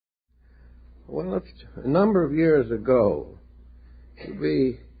Well, a number of years ago, to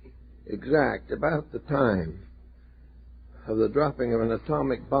be exact, about the time of the dropping of an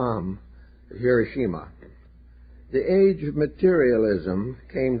atomic bomb at Hiroshima, the age of materialism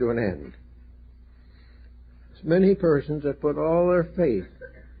came to an end. Many persons have put all their faith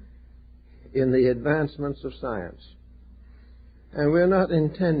in the advancements of science. And we're not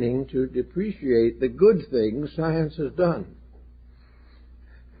intending to depreciate the good things science has done.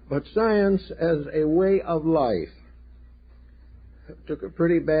 But science as a way of life took a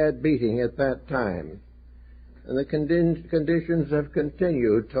pretty bad beating at that time. And the conditions have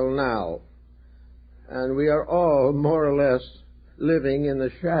continued till now. And we are all more or less living in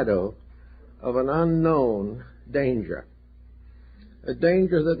the shadow of an unknown danger. A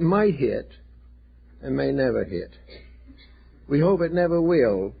danger that might hit and may never hit. We hope it never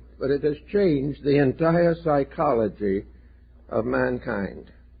will, but it has changed the entire psychology of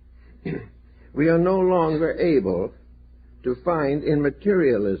mankind. We are no longer able to find in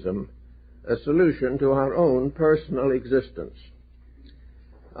materialism a solution to our own personal existence.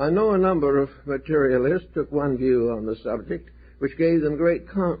 I know a number of materialists took one view on the subject which gave them great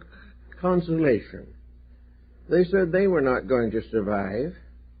consolation. They said they were not going to survive,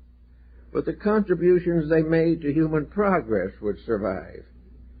 but the contributions they made to human progress would survive.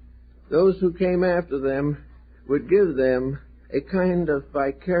 Those who came after them would give them a kind of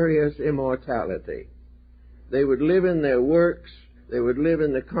vicarious immortality. They would live in their works, they would live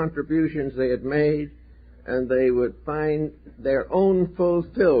in the contributions they had made, and they would find their own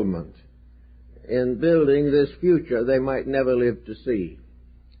fulfillment in building this future they might never live to see.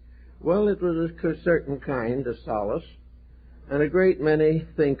 Well, it was a certain kind of solace, and a great many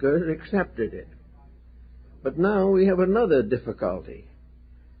thinkers accepted it. But now we have another difficulty.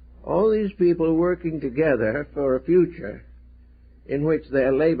 All these people working together for a future in which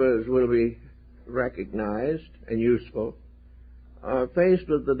their labors will be recognized and useful are faced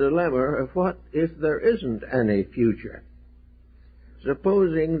with the dilemma of what if there isn't any future?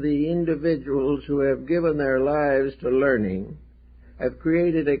 Supposing the individuals who have given their lives to learning have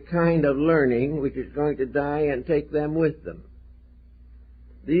created a kind of learning which is going to die and take them with them.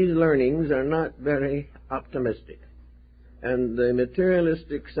 These learnings are not very optimistic, and the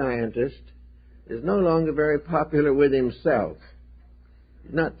materialistic scientist is no longer very popular with himself.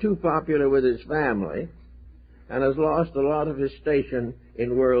 He's not too popular with his family, and has lost a lot of his station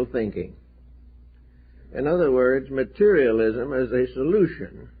in world thinking. In other words, materialism as a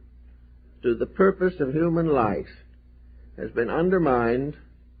solution to the purpose of human life has been undermined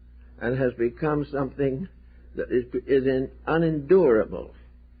and has become something that is unendurable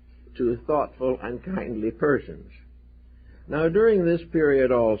to thoughtful and kindly persons. Now, during this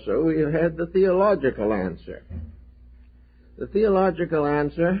period also, we have had the theological answer. The theological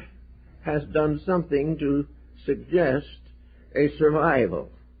answer has done something to suggest a survival.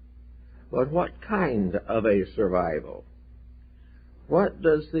 But what kind of a survival? What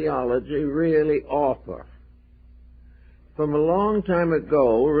does theology really offer? From a long time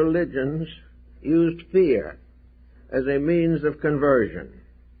ago, religions used fear as a means of conversion.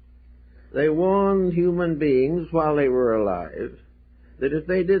 They warned human beings while they were alive that if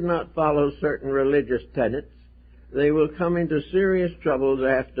they did not follow certain religious tenets, they will come into serious troubles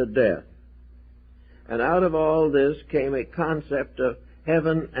after death. And out of all this came a concept of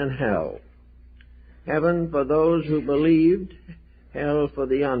heaven and hell. Heaven for those who believed, hell for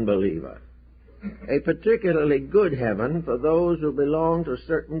the unbeliever. A particularly good heaven for those who belong to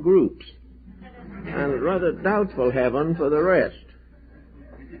certain groups, and a rather doubtful heaven for the rest.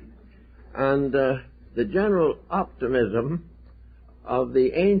 And the general optimism of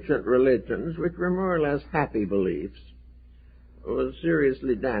the ancient religions, which were more or less happy beliefs, was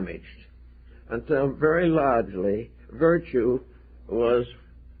seriously damaged until very largely virtue was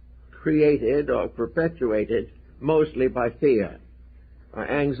created or perpetuated mostly by fear,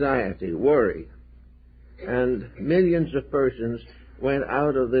 anxiety, worry, and millions of persons went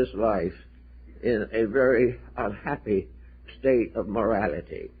out of this life in a very unhappy state of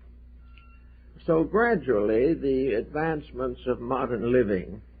morality. So gradually the advancements of modern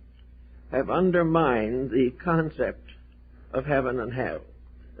living have undermined the concept of heaven and hell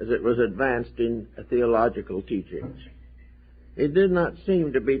as it was advanced in theological teachings. It did not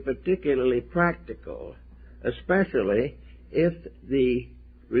seem to be particularly practical, especially if the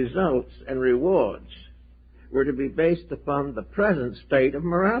results and rewards were to be based upon the present state of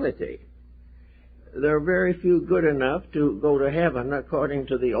morality. There are very few good enough to go to heaven according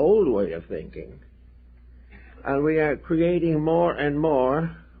to the old way of thinking. And we are creating more and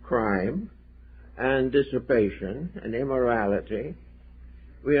more crime and dissipation and immorality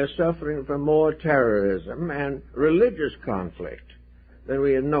We are suffering from more terrorism and religious conflict than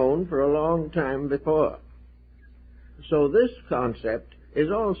we have known for a long time before. So this concept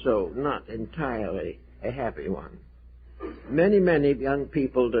is also not entirely a happy one. Many, many young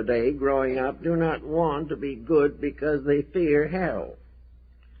people today growing up do not want to be good because they fear hell.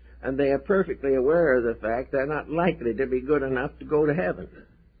 And they are perfectly aware of the fact they're not likely to be good enough to go to heaven.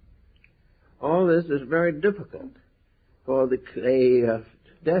 All this is very difficult, for the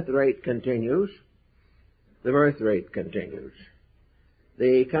death rate continues, the birth rate continues.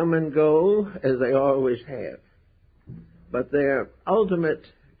 They come and go as they always have, but their ultimate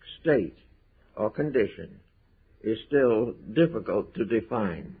state or condition is still difficult to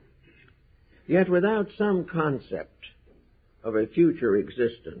define. Yet without some concept of a future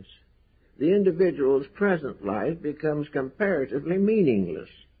existence, the individual's present life becomes comparatively meaningless.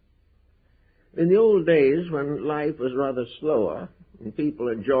 In the old days, when life was rather slower and people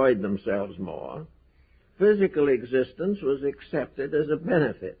enjoyed themselves more, physical existence was accepted as a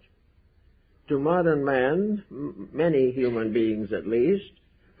benefit. To modern man, many human beings at least,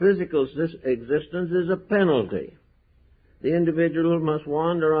 physical existence is a penalty. The individual must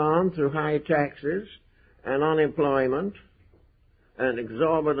wander on through high taxes and unemployment and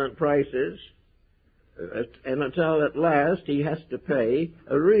exorbitant prices, and until at last he has to pay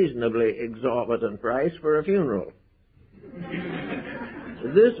a reasonably exorbitant price for a funeral.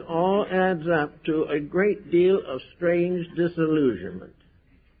 This all adds up to a great deal of strange disillusionment.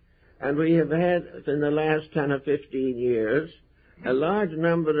 And we have had, in the last 10 or 15 years, a large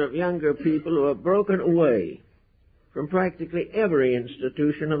number of younger people who have broken away from practically every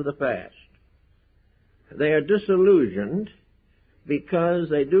institution of the past. They are disillusioned because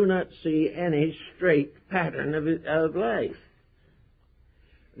they do not see any straight pattern of life.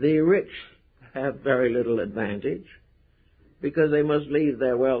 The rich have very little advantage because they must leave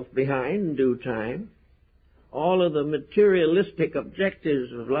their wealth behind in due time. All of the materialistic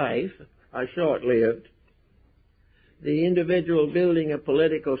objectives of life are short-lived. The individual building a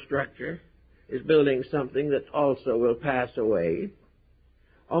political structure is building something that also will pass away.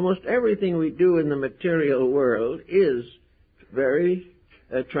 Almost everything we do in the material world is very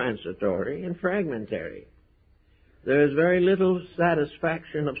transitory and fragmentary. There is very little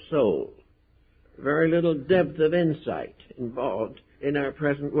satisfaction of soul, very little depth of insight involved in our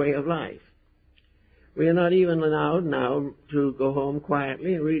present way of life. We are not even allowed now to go home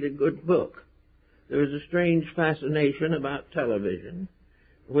quietly and read a good book. There is a strange fascination about television,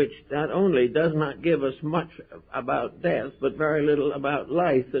 which not only does not give us much about death, but very little about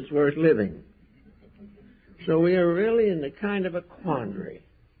life that's worth living. So we are really in a kind of a quandary.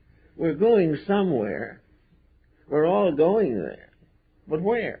 We're going somewhere. We're all going there. But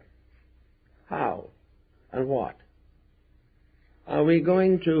where? How? And what? Are we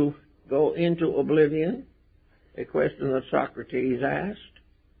going to go into oblivion? A question that Socrates asked.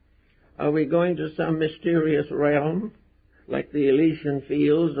 Are we going to some mysterious realm, like the Elysian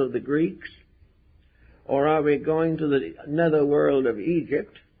fields of the Greeks? Or are we going to the netherworld of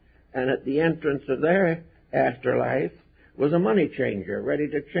Egypt, and at the entrance of their afterlife was a money changer, ready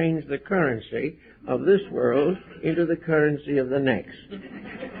to change the currency of this world into the currency of the next?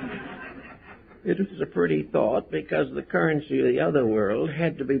 It was a pretty thought, because the currency of the other world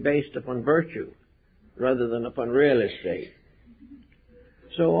had to be based upon virtue rather than upon real estate.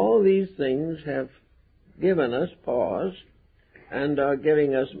 So all these things have given us pause and are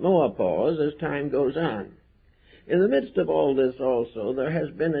giving us more pause as time goes on. In the midst of all this also, there has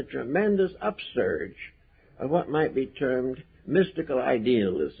been a tremendous upsurge of what might be termed mystical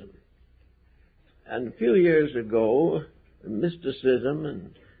idealism. And a few years ago, mysticism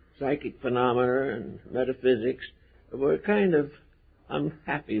and psychic phenomena and metaphysics were kind of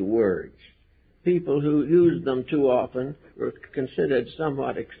unhappy words. People who used them too often were considered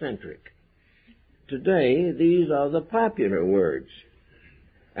somewhat eccentric. Today, these are the popular words.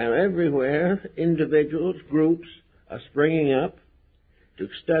 And everywhere, individuals, groups are springing up to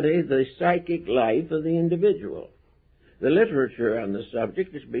study the psychic life of the individual. The literature on the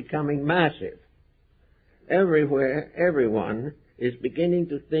subject is becoming massive. Everywhere, everyone is beginning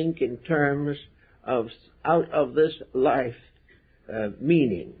to think in terms of out of this life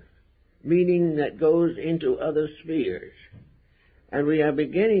meaning that goes into other spheres. And we are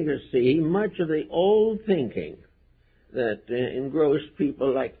beginning to see much of the old thinking that engrossed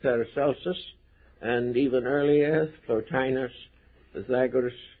people like Paracelsus and even earlier Plotinus,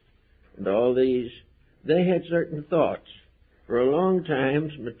 Pythagoras, and all these. They had certain thoughts. For a long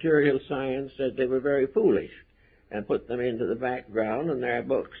time, material science said they were very foolish and put them into the background, and their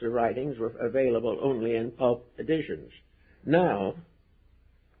books or writings were available only in pulp editions. Now,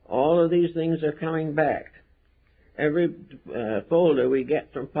 all of these things are coming back. Every folder we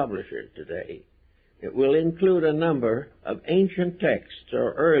get from publishers today, it will include a number of ancient texts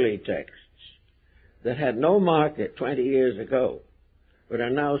or early texts that had no market 20 years ago, but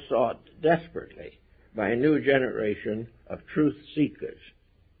are now sought desperately by a new generation of truth seekers.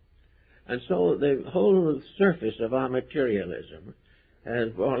 And so the whole surface of our materialism has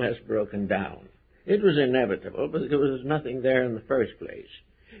more or less broken down. It was inevitable, but there was nothing there in the first place.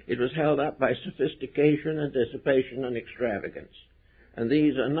 It was held up by sophistication and dissipation and extravagance. And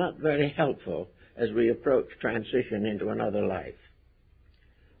these are not very helpful as we approach transition into another life.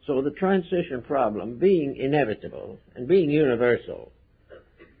 So the transition problem being inevitable and being universal,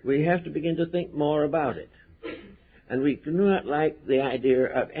 we have to begin to think more about it. And we do not like the idea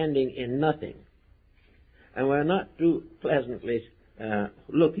of ending in nothing. And we're not too pleasantly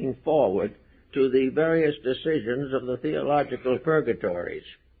looking forward to the various decisions of the theological purgatories.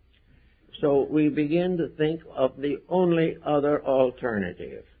 So we begin to think of the only other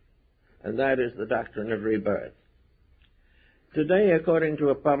alternative, and that is the doctrine of rebirth. Today, according to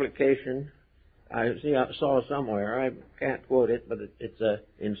a publication I saw somewhere, I can't quote it, but it's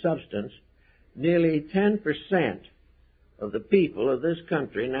in substance, nearly 10% of the people of this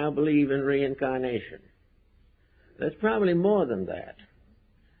country now believe in reincarnation. There's probably more than that,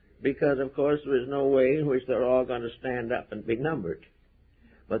 because, of course, there is no way in which they're all going to stand up and be numbered.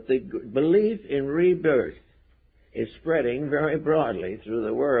 But the belief in rebirth is spreading very broadly through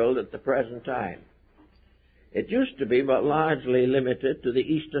the world at the present time. It used to be but largely limited to the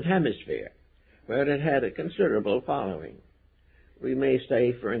Eastern Hemisphere, where it had a considerable following. We may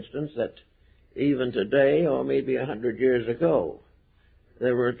say, for instance, that even today, or maybe 100 years ago,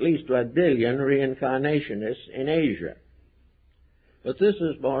 there were at least 1 billion reincarnationists in Asia. But this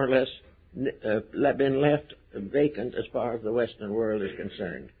has more or less been left vacant as far as the Western world is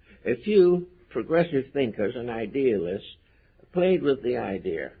concerned. A few progressive thinkers and idealists played with the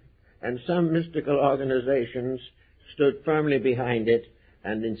idea, and some mystical organizations stood firmly behind it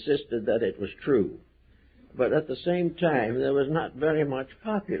and insisted that it was true. But at the same time, there was not very much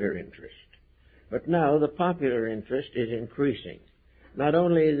popular interest. But now the popular interest is increasing. Not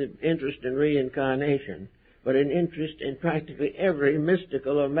only the interest in reincarnation, but an interest in practically every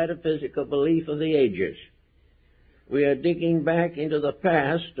mystical or metaphysical belief of the ages. We are digging back into the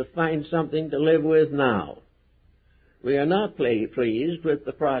past to find something to live with now. We are not pleased with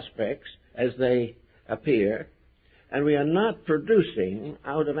the prospects as they appear, and we are not producing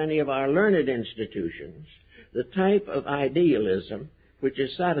out of any of our learned institutions the type of idealism which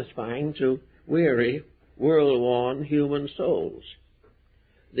is satisfying to weary, world-worn human souls.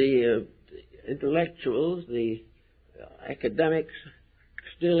 The intellectuals, the academics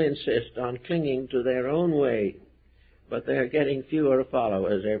still insist on clinging to their own way, but they're getting fewer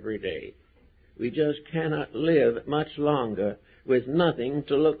followers every day. We just cannot live much longer with nothing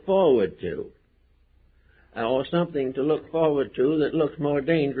to look forward to, or something to look forward to that looks more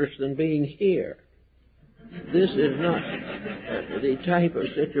dangerous than being here. This is not the type of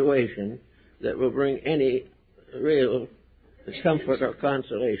situation that will bring any real comfort or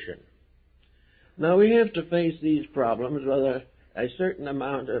consolation. Now, we have to face these problems with a certain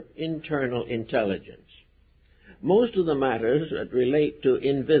amount of internal intelligence. Most of the matters that relate to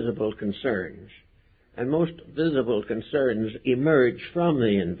invisible concerns, and most visible concerns emerge from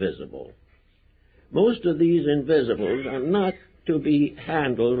the invisible. Most of these invisibles are not to be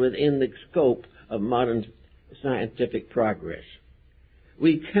handled within the scope of modern scientific progress.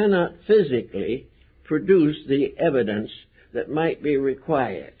 We cannot physically produce the evidence that might be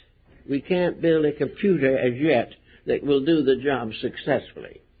required. We can't build a computer as yet that will do the job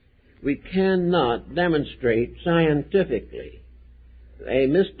successfully. We cannot demonstrate scientifically a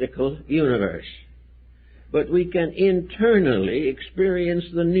mystical universe, but we can internally experience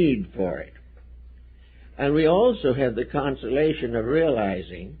the need for it. And we also have the consolation of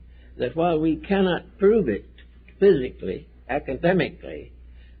realizing that while we cannot prove it physically, academically,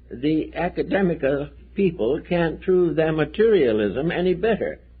 the academical people can't prove their materialism any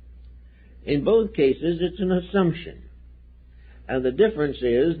better. In both cases, it's an assumption. And the difference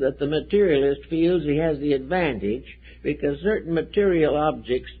is that the materialist feels he has the advantage because certain material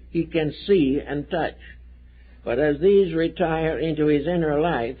objects he can see and touch. But as these retire into his inner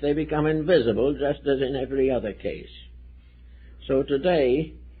life, they become invisible, just as in every other case. So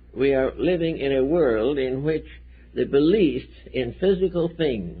today, we are living in a world in which the belief in physical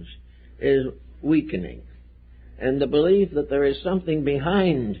things is weakening, and the belief that there is something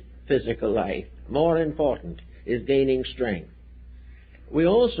behind physical life, more important, is gaining strength. We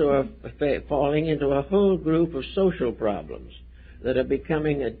also are falling into a whole group of social problems that are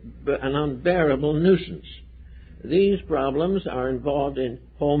becoming an unbearable nuisance. These problems are involved in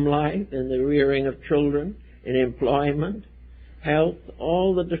home life, in the rearing of children, in employment, health,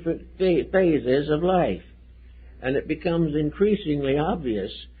 all the different phases of life. And it becomes increasingly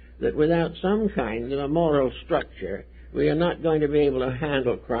obvious that without some kind of a moral structure, we are not going to be able to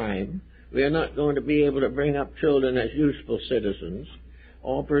handle crime, we are not going to be able to bring up children as useful citizens,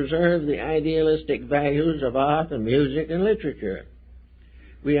 or preserve the idealistic values of art and music and literature.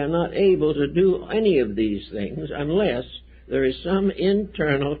 We are not able to do any of these things unless there is some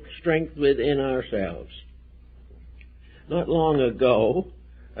internal strength within ourselves. Not long ago,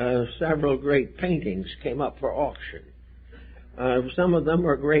 several great paintings came up for auction. Some of them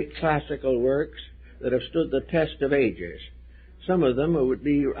were great classical works that have stood the test of ages. Some of them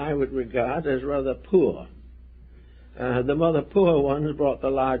I would regard as rather poor. The rather poor ones brought the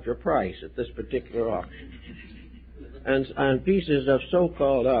larger price at this particular auction. And pieces of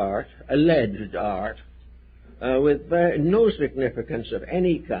so-called art, alleged art, with no significance of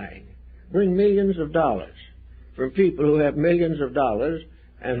any kind, bring millions of dollars from people who have millions of dollars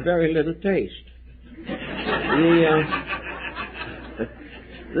and very little taste.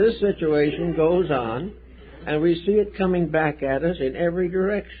 This situation goes on, and we see it coming back at us in every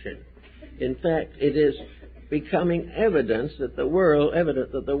direction. In fact, it is becoming evident that the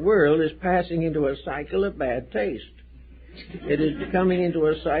world is passing into a cycle of bad taste. It is coming into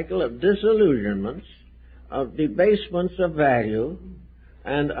a cycle of disillusionments, of debasements of value,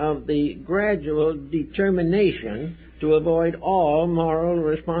 and of the gradual determination to avoid all moral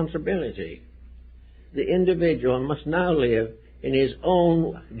responsibility. The individual must now live in his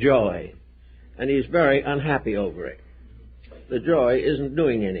own joy, and he's very unhappy over it. The joy isn't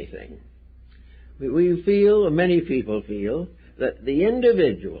doing anything. We feel, many people feel, that the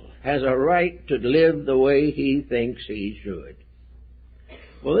individual has a right to live the way he thinks he should.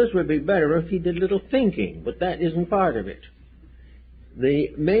 Well, this would be better if he did a little thinking, but that isn't part of it. The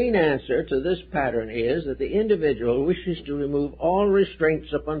main answer to this pattern is that the individual wishes to remove all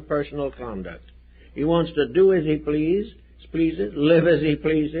restraints upon personal conduct. He wants to do as he pleases, live as he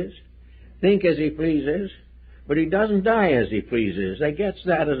pleases, think as he pleases, but he doesn't die as he pleases. He gets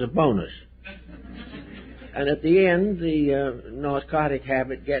that as a bonus. And at the end, the narcotic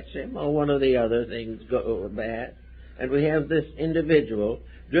habit gets him, or one of the other things go bad, and we have this individual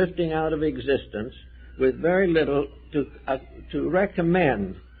drifting out of existence with very little to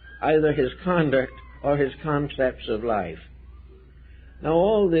recommend either his conduct or his concepts of life. Now,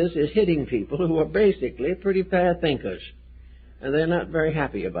 all this is hitting people who are basically pretty fair thinkers, and they're not very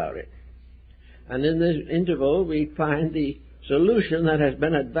happy about it. And in this interval, we find the solution that has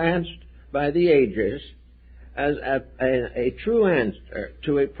been advanced by the ages as a true answer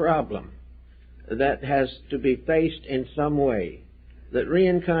to a problem that has to be faced in some way. That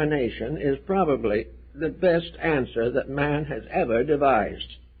reincarnation is probably the best answer that man has ever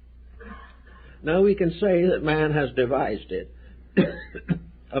devised. Now we can say that man has devised it.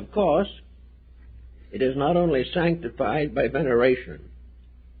 Of course, it is not only sanctified by veneration,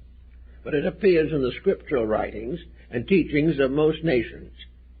 but it appears in the scriptural writings and teachings of most nations.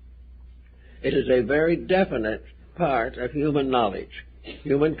 It is a very definite part of human knowledge,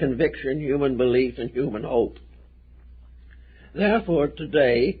 human conviction, human belief, and human hope. Therefore,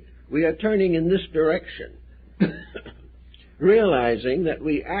 today, we are turning in this direction, realizing that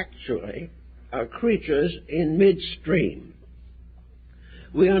we actually are creatures in midstream.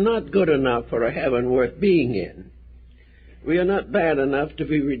 We are not good enough for a heaven worth being in. We are not bad enough to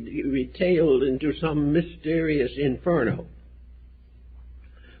be retailed into some mysterious inferno.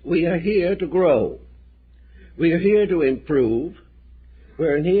 We are here to grow. We are here to improve. We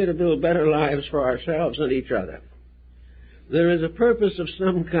are here to build better lives for ourselves and each other. There is a purpose of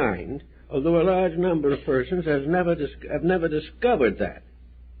some kind, although a large number of persons have never discovered that.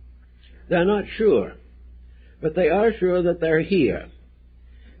 They're not sure, but they are sure that they're here.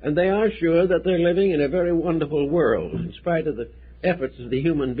 And they are sure that they're living in a very wonderful world, in spite of the efforts of the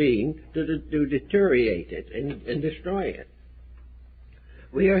human being to deteriorate it and destroy it.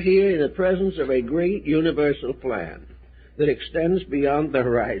 We are here in the presence of a great universal plan that extends beyond the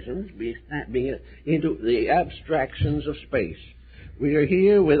horizons, into the abstractions of space. We are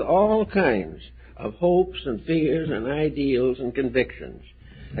here with all kinds of hopes and fears and ideals and convictions,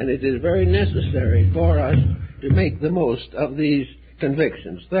 and it is very necessary for us to make the most of these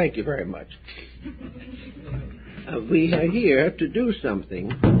convictions. Thank you very much. We are here to do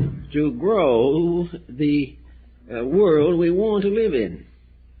something to grow the world we want to live in.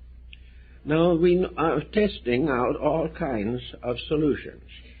 Now, we are testing out all kinds of solutions.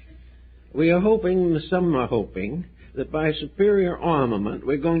 We are hoping, some are hoping, that by superior armament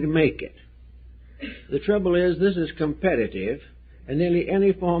we're going to make it. The trouble is, this is competitive, and nearly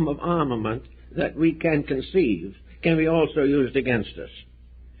any form of armament that we can conceive can be also used against us.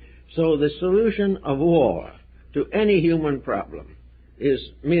 So the solution of war to any human problem is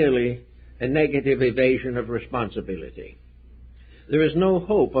merely a negative evasion of responsibility. There is no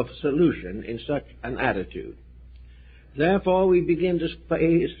hope of solution in such an attitude. Therefore, we begin to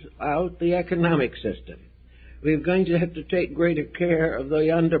phase out the economic system. We're going to have to take greater care of the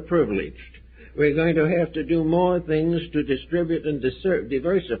underprivileged. We're going to have to do more things to distribute and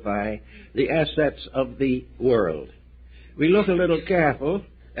diversify the assets of the world. We look a little careful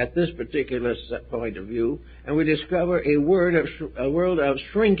at this particular point of view, and we discover a world of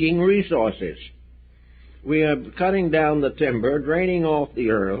shrinking resources. We are cutting down the timber, draining off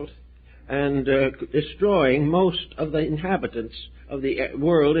the earth, and destroying most of the inhabitants of the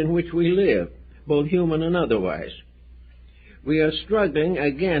world in which we live, both human and otherwise. We are struggling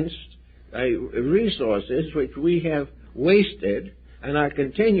against resources which we have wasted and are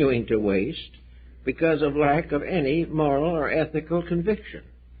continuing to waste because of lack of any moral or ethical conviction.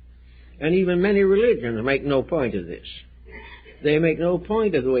 And even many religions make no point of this. They make no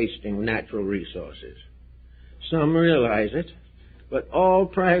point of wasting natural resources. Some realize it, but all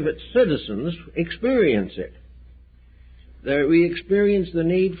private citizens experience it. We experience the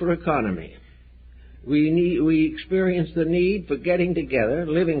need for economy. We experience the need for getting together,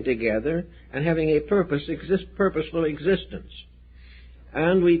 living together, and having a purposeful existence.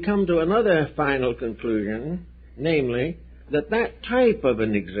 And we come to another final conclusion, namely, that type of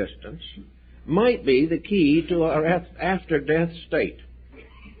an existence might be the key to our after-death state.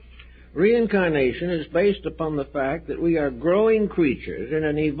 Reincarnation is based upon the fact that we are growing creatures in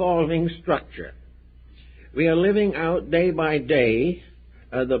an evolving structure. We are living out day by day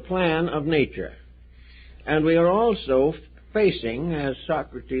the plan of nature. And we are also facing, as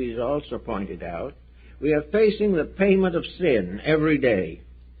Socrates also pointed out, we are facing the payment of sin every day.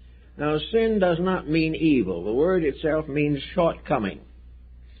 Now, sin does not mean evil. The word itself means shortcoming.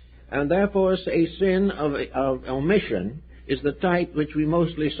 And therefore, a sin of omission is the type which we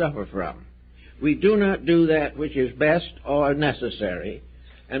mostly suffer from. We do not do that which is best or necessary,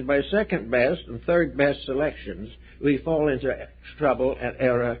 and by second best and third best selections, we fall into trouble and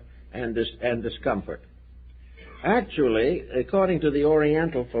error and discomfort. Actually, according to the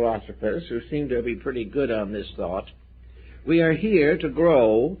Oriental philosophers, who seem to be pretty good on this thought, we are here to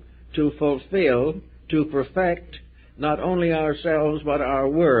grow, to fulfill, to perfect not only ourselves but our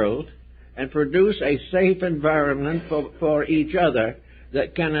world, and produce a safe environment for each other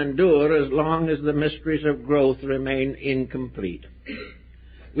that can endure as long as the mysteries of growth remain incomplete.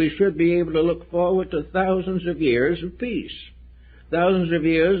 We should be able to look forward to thousands of years of peace, thousands of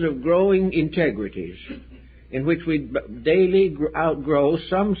years of growing integrities, in which we daily outgrow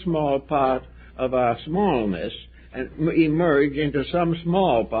some small part of our smallness and emerge into some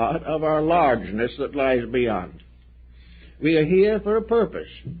small part of our largeness that lies beyond. We are here for a purpose.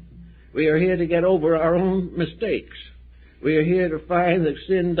 We are here to get over our own mistakes. We are here to find that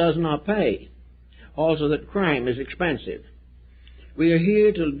sin does not pay, also that crime is expensive. We are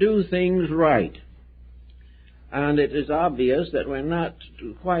here to do things right. And it is obvious that we're not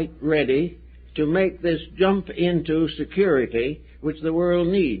quite ready to make this jump into security which the world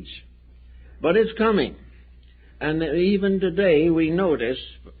needs. But it's coming. And even today we notice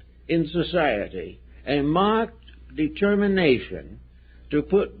in society a marked determination to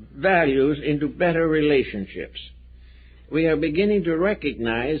put values into better relationships. We are beginning to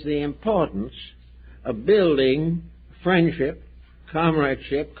recognize the importance of building friendship,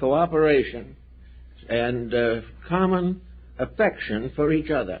 comradeship, cooperation, and common affection for each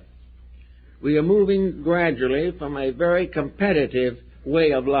other. We are moving gradually from a very competitive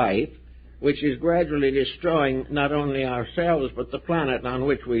way of life, which is gradually destroying not only ourselves but the planet on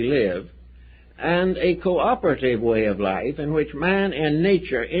which we live, and a cooperative way of life in which man and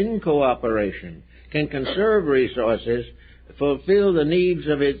nature in cooperation can conserve resources, fulfill the needs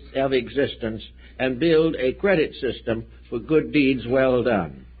of existence, and build a credit system for good deeds well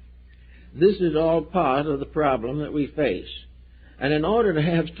done. This is all part of the problem that we face. And in order to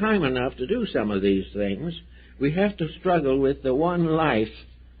have time enough to do some of these things, we have to struggle with the one life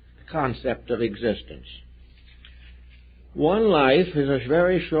concept of existence. One life is a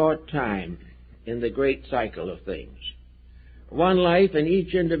very short time in the great cycle of things. One life in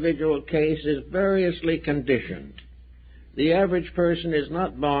each individual case is variously conditioned. The average person is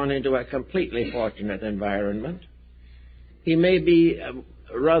not born into a completely fortunate environment. He may be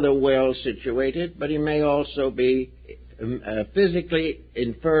rather well situated, but he may also be physically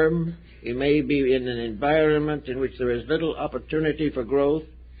infirm, He may be in an environment in which there is little opportunity for growth.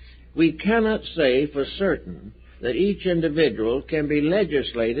 We cannot say for certain that each individual can be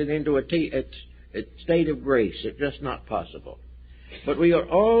legislated into a state of grace. It's just not possible. But we are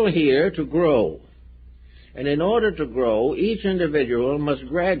all here to grow. And in order to grow, each individual must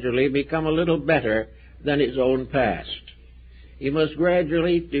gradually become a little better than his own past. He must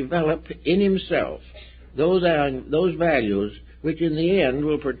gradually develop in himself those values which in the end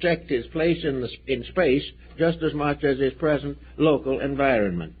will protect his place in space just as much as his present local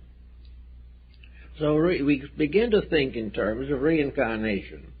environment. So we begin to think in terms of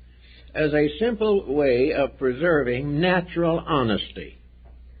reincarnation as a simple way of preserving natural honesty.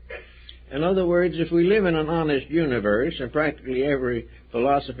 In other words, if we live in an honest universe, and practically every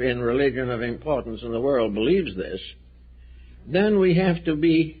philosophy and religion of importance in the world believes this, then we have to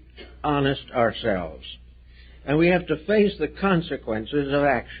be honest ourselves. And we have to face the consequences of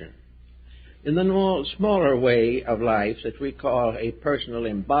action. In the smaller way of life that we call a personal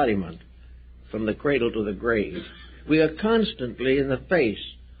embodiment, from the cradle to the grave, we are constantly in the face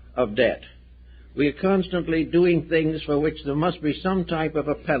of debt. We are constantly doing things for which there must be some type of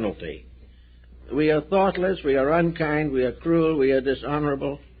a penalty. We are thoughtless, we are unkind, we are cruel, we are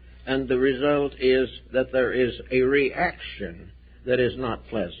dishonorable, and the result is that there is a reaction that is not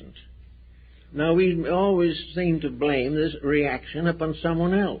pleasant. Now, we always seem to blame this reaction upon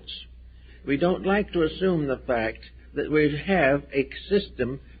someone else. We don't like to assume the fact that we have a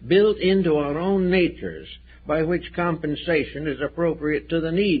system built into our own natures by which compensation is appropriate to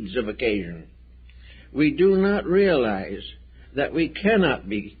the needs of occasion. We do not realize that we cannot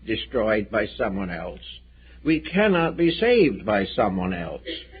be destroyed by someone else. We cannot be saved by someone else.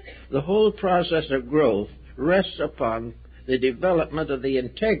 The whole process of growth rests upon the development of the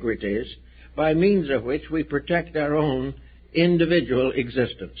integrities by means of which we protect our own individual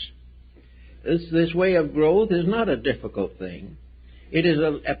existence. This way of growth is not a difficult thing. It is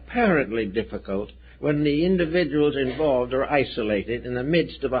apparently difficult when the individuals involved are isolated in the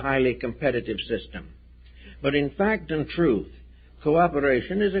midst of a highly competitive system. But in fact and truth,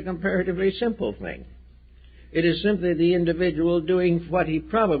 cooperation is a comparatively simple thing. It is simply the individual doing what he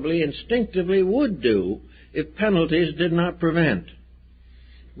probably instinctively would do if penalties did not prevent.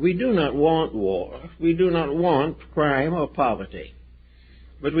 We do not want war. We do not want crime or poverty.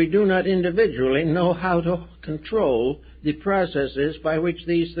 But we do not individually know how to control the processes by which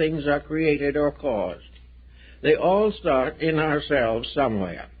these things are created or caused. They all start in ourselves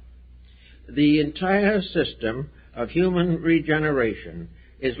somewhere. The entire system of human regeneration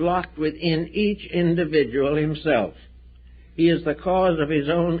is locked within each individual himself. He is the cause of his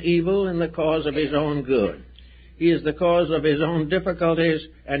own evil and the cause of his own good. He is the cause of his own difficulties,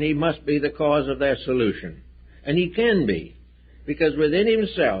 and he must be the cause of their solution. And he can be, because within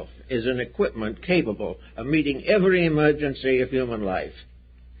himself is an equipment capable of meeting every emergency of human life.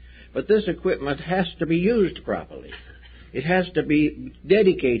 But this equipment has to be used properly. It has to be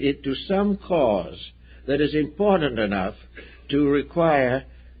dedicated to some cause that is important enough to require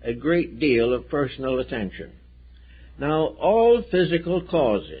a great deal of personal attention. Now, all physical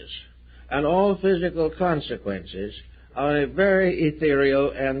causes and all physical consequences are very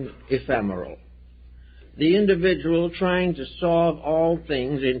ethereal and ephemeral. The individual trying to solve all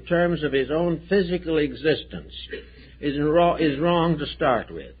things in terms of his own physical existence is wrong to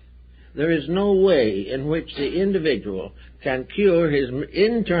start with. There is no way in which the individual can cure his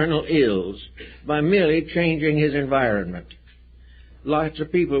internal ills by merely changing his environment. Lots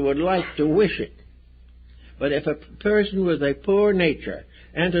of people would like to wish it. But if a person with a poor nature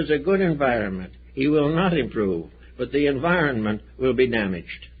enters a good environment, he will not improve, but the environment will be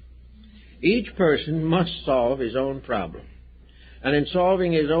damaged. Each person must solve his own problem. And in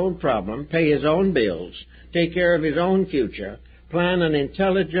solving his own problem, pay his own bills, take care of his own future, plan an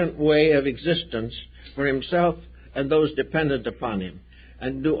intelligent way of existence for himself and those dependent upon him,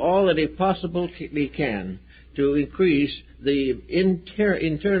 and do all that he possibly can to increase the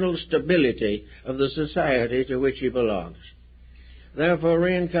internal stability of the society to which he belongs. Therefore,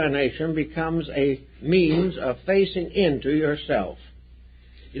 reincarnation becomes a means of facing into yourself.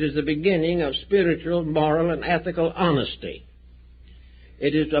 It is the beginning of spiritual, moral, and ethical honesty.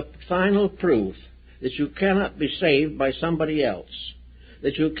 It is a final proof that you cannot be saved by somebody else,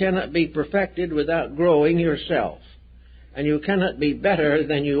 that you cannot be perfected without growing yourself, and you cannot be better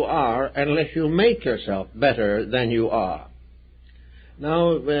than you are unless you make yourself better than you are.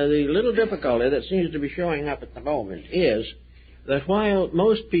 Now, the little difficulty that seems to be showing up at the moment is that while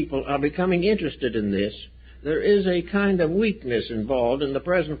most people are becoming interested in this, there is a kind of weakness involved in the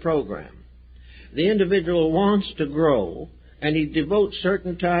present program. The individual wants to grow, and he devotes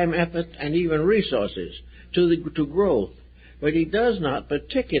certain time, effort, and even resources to growth. But he does not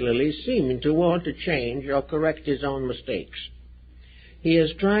particularly seem to want to change or correct his own mistakes. He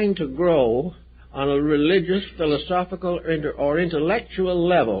is trying to grow on a religious, philosophical, or intellectual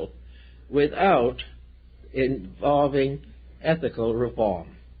level without involving ethical reform.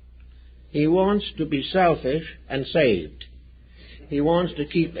 He wants to be selfish and saved. He wants to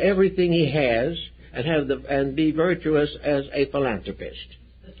keep everything he has and be virtuous as a philanthropist.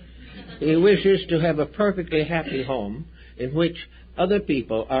 He wishes to have a perfectly happy home in which other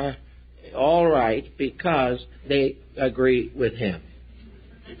people are all right because they agree with him.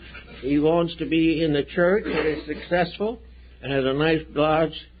 He wants to be in the church that is successful and has a nice,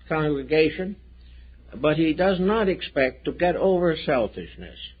 large congregation, but he does not expect to get over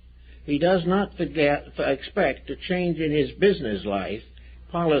selfishness. He does not expect to change in his business life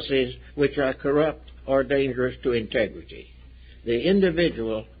policies which are corrupt or dangerous to integrity. The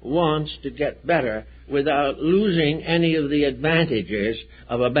individual wants to get better without losing any of the advantages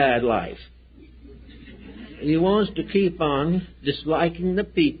of a bad life. He wants to keep on disliking the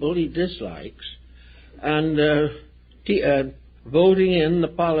people he dislikes and voting in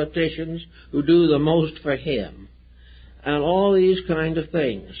the politicians who do the most for him, and all these kind of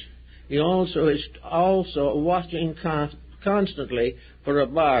things. He also is watching constantly for a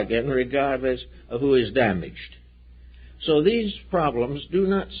bargain regardless of who is damaged. So these problems do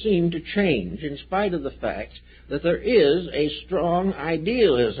not seem to change in spite of the fact that there is a strong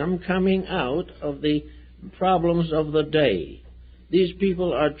idealism coming out of the problems of the day. These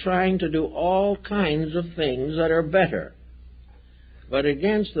people are trying to do all kinds of things that are better. But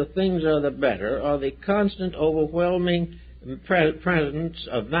against the things that are better are the constant overwhelming presence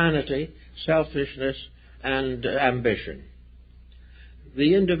of vanity, selfishness, and ambition.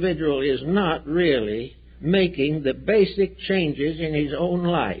 The individual is not really making the basic changes in his own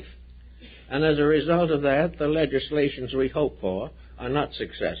life. And as a result of that, the legislations we hope for are not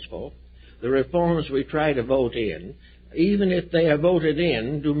successful. The reforms we try to vote in, even if they are voted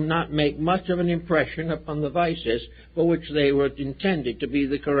in, do not make much of an impression upon the vices for which they were intended to be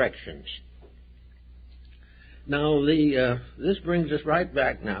the corrections. Now, this brings us right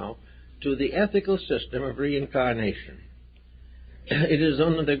back now to the ethical system of reincarnation. It is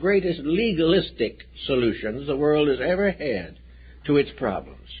one of the greatest legalistic solutions the world has ever had to its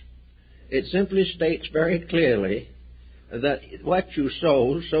problems. It simply states very clearly that what you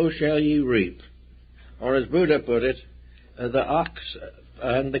sow, so shall you reap. Or as Buddha put it, the ox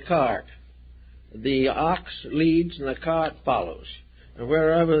and the cart. The ox leads and the cart follows. And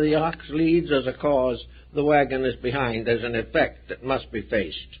wherever the ox leads as a cause, the wagon is behind as an effect that must be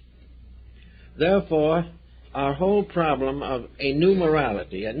faced. Therefore, our whole problem of a new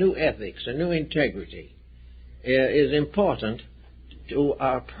morality, a new ethics, a new integrity is important to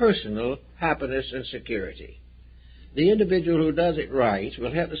our personal happiness and security. The individual who does it right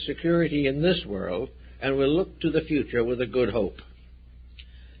will have the security in this world and will look to the future with a good hope.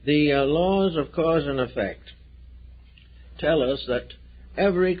 The laws of cause and effect tell us that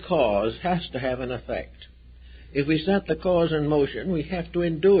every cause has to have an effect. If we set the cause in motion, we have to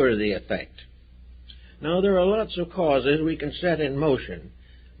endure the effect. Now, there are lots of causes we can set in motion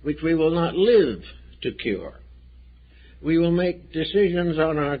which we will not live to cure. We will make decisions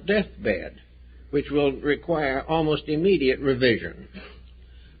on our deathbed which will require almost immediate revision.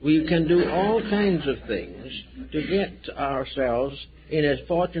 We can do all kinds of things to get ourselves in as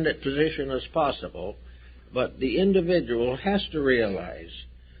fortunate position as possible, but the individual has to realize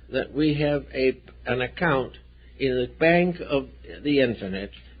that we have an account in the bank of the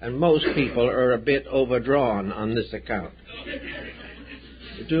infinite, and most people are a bit overdrawn on this account.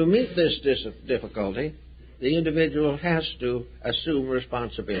 To meet this difficulty, the individual has to assume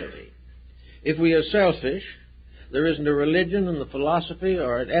responsibility. If we are selfish, there isn't a religion and a philosophy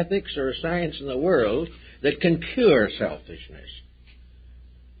or an ethics or a science in the world that can cure selfishness.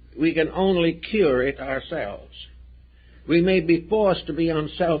 We can only cure it ourselves. We may be forced to be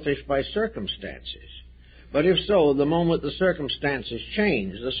unselfish by circumstances, but if so, the moment the circumstances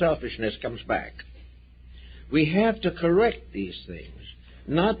change, the selfishness comes back. We have to correct these things,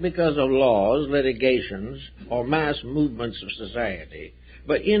 not because of laws, litigations, or mass movements of society,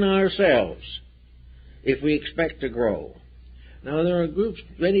 but in ourselves, if we expect to grow. Now, there are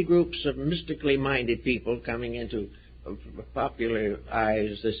many groups of mystically minded people coming in to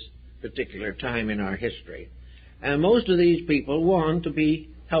popularize this particular time in our history. And most of these people want to be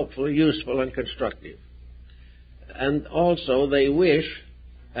helpful, useful, and constructive. And also they wish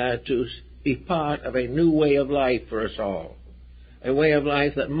to be part of a new way of life for us all, a way of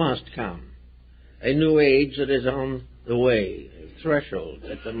life that must come, a new age that is on the way, threshold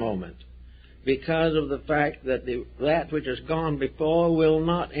at the moment, because of the fact that that which has gone before will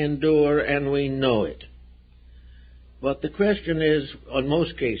not endure, and we know it. But the question is, in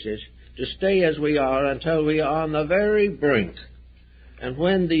most cases, to stay as we are until we are on the very brink. And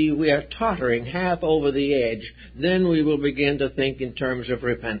when we are tottering half over the edge, then we will begin to think in terms of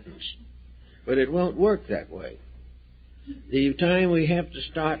repentance. But it won't work that way. The time we have to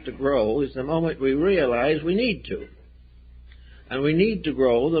start to grow is the moment we realize we need to. And we need to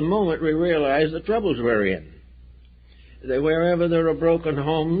grow the moment we realize the troubles we're in. That wherever there are broken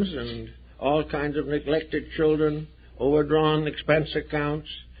homes and all kinds of neglected children, overdrawn expense accounts,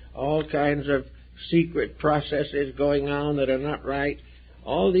 all kinds of secret processes going on that are not right,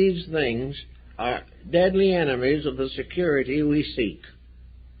 all these things are deadly enemies of the security we seek.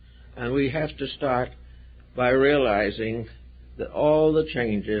 And we have to start by realizing that all the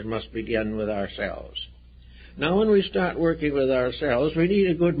changes must begin with ourselves. Now, when we start working with ourselves, we need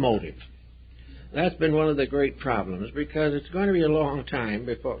a good motive. That's been one of the great problems, because it's going to be a long time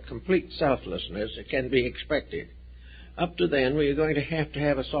before complete selflessness can be expected. Up to then, we are going to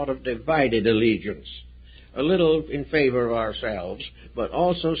have a sort of divided allegiance, a little in favor of ourselves, but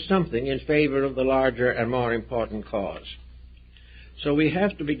also something in favor of the larger and more important cause. So we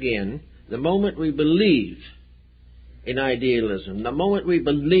have to begin the moment we believe in idealism, the moment we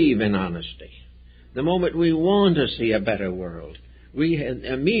believe in honesty, the moment we want to see a better world, we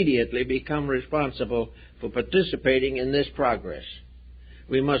immediately become responsible for participating in this progress.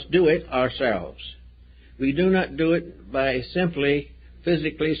 We must do it ourselves. We do not do it by simply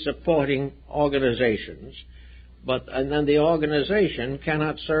physically supporting organizations, and then the organization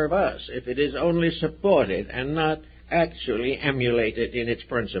cannot serve us if it is only supported and not actually emulated in its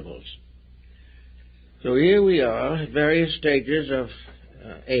principles. So here we are at various stages of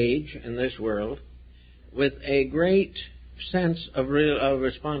age in this world with a great sense of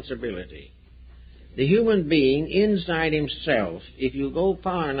responsibility. The human being inside himself, if you go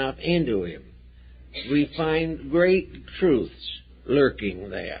far enough into him, we find great truths lurking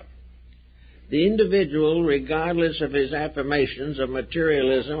there. The individual, regardless of his affirmations of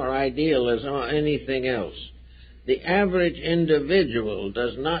materialism or idealism or anything else, the average individual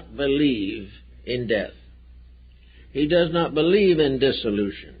does not believe in death. He does not believe in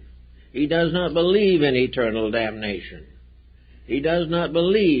dissolution. He does not believe in eternal damnation. He does not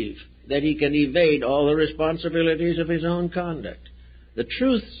believe that he can evade all the responsibilities of his own conduct. The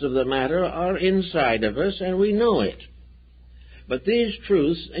truths of the matter are inside of us, and we know it. But these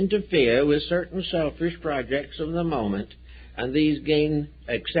truths interfere with certain selfish projects of the moment, and these gain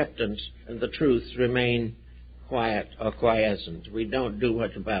acceptance, and the truths remain quiet or quiescent. We don't do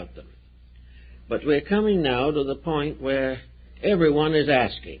much about them. But we're coming now to the point where everyone is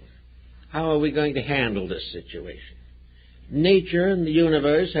asking, how are we going to handle this situation? Nature and the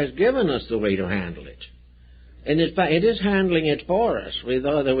universe has given us the way to handle it. And in fact, it is handling it for us,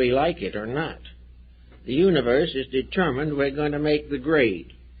 whether we like it or not. The universe is determined we're going to make the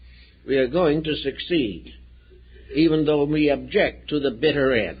grade. We are going to succeed, even though we object to the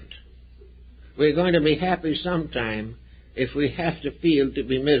bitter end. We're going to be happy sometime if we have to feel to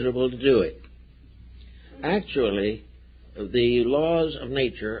be miserable to do it. Actually, the laws of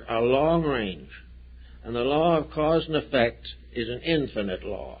nature are long range, and the law of cause and effect is an infinite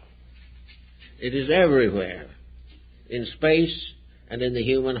law. It is everywhere, in space and in the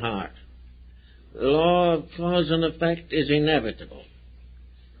human heart. The law of cause and effect is inevitable.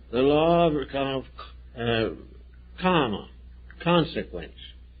 The law of karma, consequence,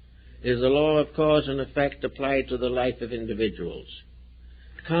 is the law of cause and effect applied to the life of individuals.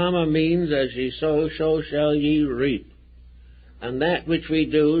 Karma means, as ye sow, so shall ye reap. And that which we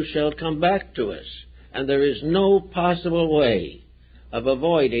do shall come back to us. And there is no possible way of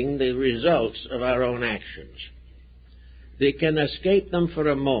avoiding the results of our own actions. We can escape them for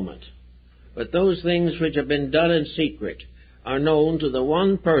a moment, but those things which have been done in secret are known to the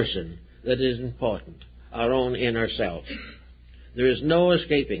one person that is important, our own inner self. There is no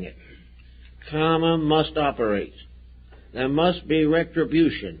escaping it. Karma must operate. There must be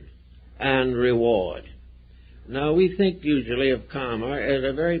retribution and reward. Now, we think usually of karma as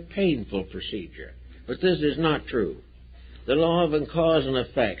a very painful procedure, but this is not true. The law of cause and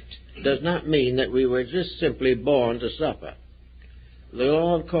effect does not mean that we were just simply born to suffer. The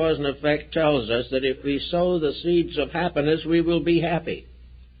law of cause and effect tells us that if we sow the seeds of happiness, we will be happy.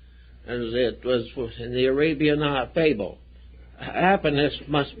 As it was in the Arabian fable, happiness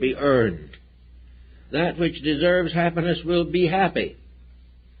must be earned. That which deserves happiness will be happy.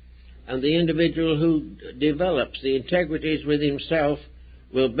 And the individual who develops the integrities with himself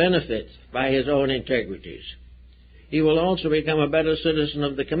will benefit by his own integrities. he will also become a better citizen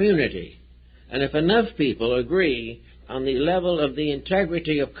of the community. And if enough people agree on the level of the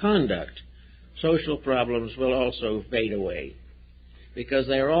integrity of conduct, social problems will also fade away, because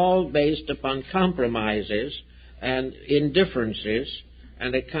they're all based upon compromises and indifferences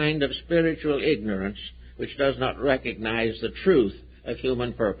and a kind of spiritual ignorance which does not recognize the truth of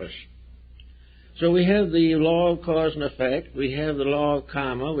human purpose. So we have the law of cause and effect, we have the law of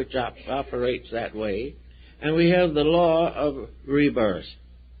karma, which operates that way, and we have the law of rebirth.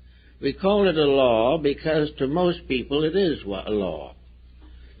 We call it a law because to most people it is a law.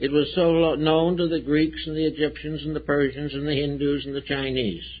 It was so known to the Greeks and the Egyptians and the Persians and the Hindus and the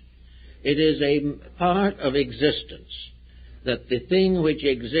Chinese. It is a part of existence, that the thing which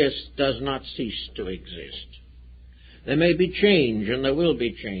exists does not cease to exist. There may be change, and there will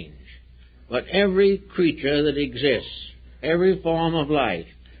be change, but every creature that exists, every form of life,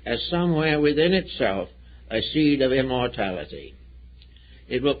 has somewhere within itself a seed of immortality.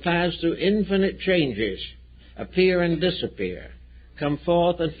 It will pass through infinite changes, appear and disappear, come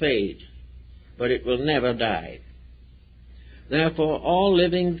forth and fade, but it will never die. Therefore, all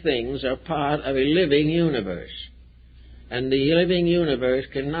living things are part of a living universe, and the living universe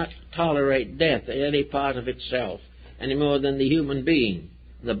cannot tolerate death in any part of itself any more than the human being.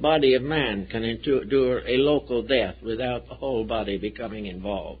 The body of man can endure a local death without the whole body becoming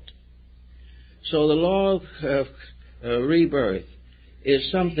involved. So the law of rebirth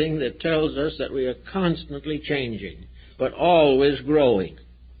is something that tells us that we are constantly changing, but always growing.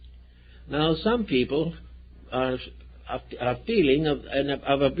 Now, some people are feeling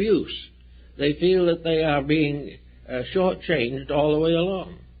of abuse. They feel that they are being shortchanged all the way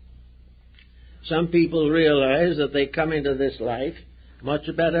along. Some people realize that they come into this life much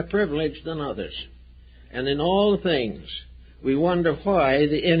better privileged than others. And in all things, we wonder why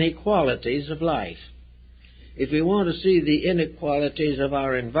the inequalities of life. If we want to see the inequalities of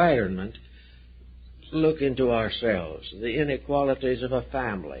our environment, look into ourselves. The inequalities of a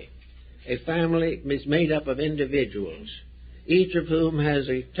family. A family is made up of individuals, each of whom has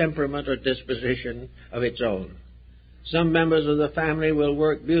a temperament or disposition of its own. Some members of the family will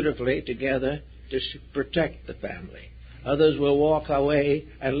work beautifully together to protect the family. Others will walk away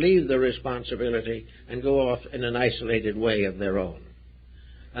and leave the responsibility and go off in an isolated way of their own.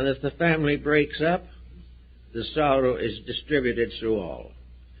 And if the family breaks up, the sorrow is distributed through all.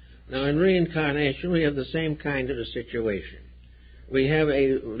 Now, in reincarnation, we have the same kind of a situation. We have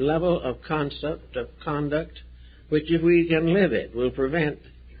a level of concept, of conduct, which, if we can live it, will prevent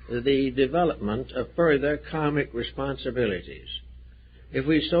the development of further karmic responsibilities. If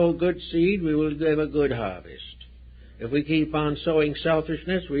we sow good seed, we will give a good harvest. If we keep on sowing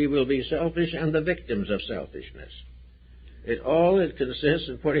selfishness, we will be selfish and the victims of selfishness. It consists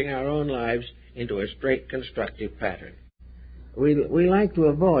in putting our own lives into a straight constructive pattern. We like to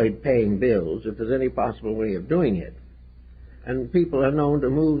avoid paying bills if there's any possible way of doing it. And people are known to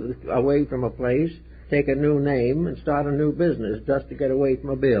move away from a place, take a new name, and start a new business just to get away from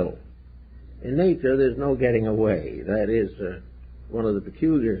a bill. In nature, there's no getting away. That is one of the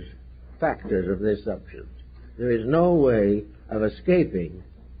peculiar factors of this subject. There is no way of escaping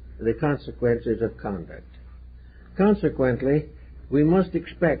the consequences of conduct. Consequently, we must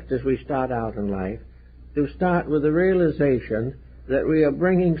expect, as we start out in life, to start with the realization that we are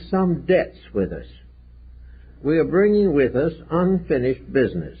bringing some debts with us. We are bringing with us unfinished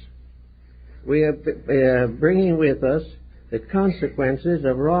business. We are bringing with us the consequences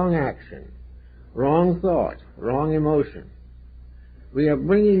of wrong action, wrong thought, wrong emotion. We are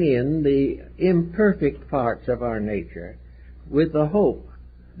bringing in the imperfect parts of our nature with the hope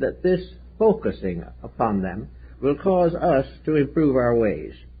that this focusing upon them will cause us to improve our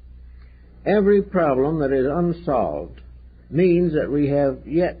ways. Every problem that is unsolved means that we have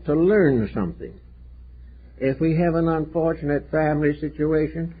yet to learn something. If we have an unfortunate family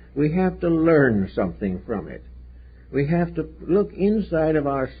situation, we have to learn something from it. We have to look inside of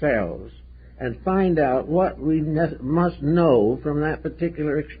ourselves and find out what we must know from that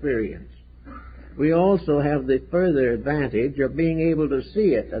particular experience. We also have the further advantage of being able to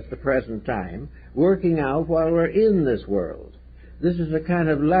see it at the present time, working out while we're in this world. This is a kind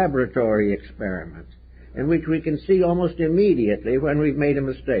of laboratory experiment in which we can see almost immediately when we've made a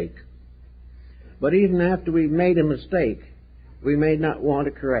mistake. But even after we've made a mistake, we may not want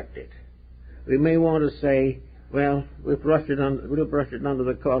to correct it. We may want to say, well, we'll brush it under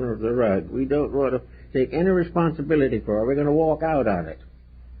the corner of the rug. We don't want to take any responsibility for it. We're going to walk out on it.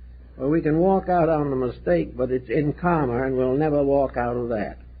 Well, we can walk out on the mistake, but it's in karma, and we'll never walk out of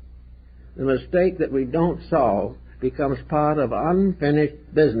that. The mistake that we don't solve becomes part of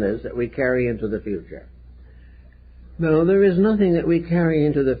unfinished business that we carry into the future. No, there is nothing that we carry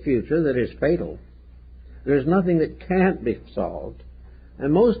into the future that is fatal. There is nothing that can't be solved.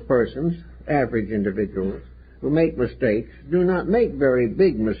 And most persons, average individuals, who make mistakes do not make very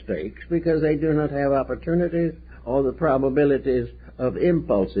big mistakes because they do not have opportunities or the probabilities of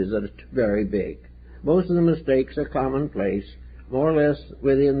impulses that are very big. Most of the mistakes are commonplace, more or less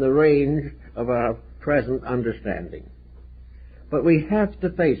within the range of our present understanding. But we have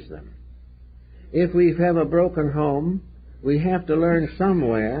to face them. If we have a broken home, we have to learn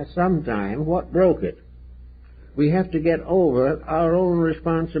somewhere, sometime, what broke it. We have to get over our own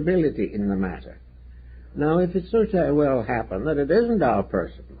responsibility in the matter. Now, if it so well happen that it isn't our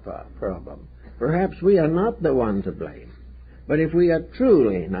problem, perhaps we are not the one to blame. But if we are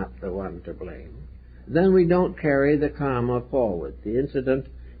truly not the one to blame, then we don't carry the karma forward. The incident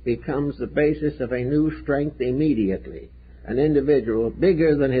becomes the basis of a new strength immediately. An individual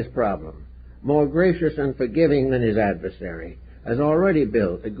bigger than his problem, more gracious and forgiving than his adversary, has already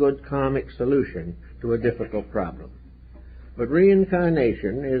built a good karmic solution to a difficult problem. But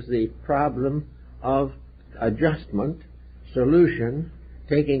reincarnation is the problem of adjustment, solution,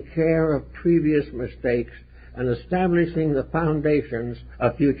 taking care of previous mistakes, and establishing the foundations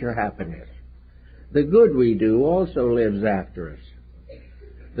of future happiness. The good we do also lives after us.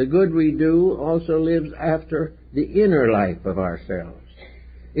 The good we do also lives after the inner life of ourselves.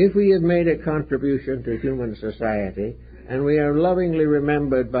 If we have made a contribution to human society, and we are lovingly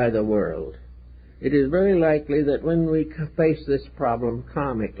remembered by the world, it is very likely that when we face this problem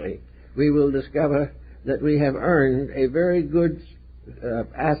karmically, we will discover that we have earned a very good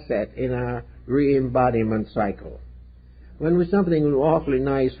asset in our re-embodiment cycle. When something awfully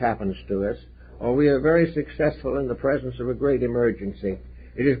nice happens to us, or we are very successful in the presence of a great emergency,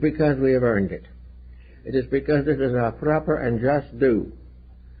 it is because we have earned it. It is because it is our proper and just due.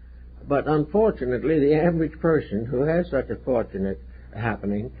 But unfortunately, the average person who has such a fortunate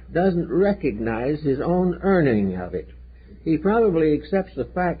happening doesn't recognize his own earning of it. He probably accepts the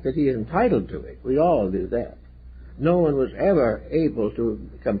fact that he is entitled to it. We all do that. No one was ever able to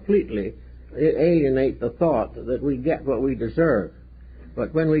completely alienate the thought that we get what we deserve.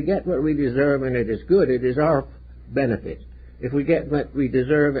 But when we get what we deserve and it is good, it is our benefit. If we get what we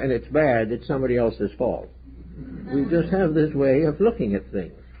deserve and it's bad, it's somebody else's fault. We just have this way of looking at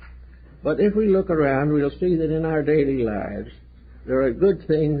things. But if we look around, we'll see that in our daily lives, there are good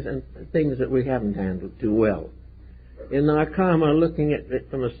things and things that we haven't handled too well. In our karma, looking at it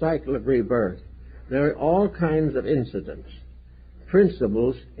from a cycle of rebirth, there are all kinds of incidents,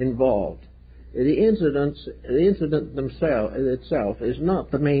 principles involved. The incident itself is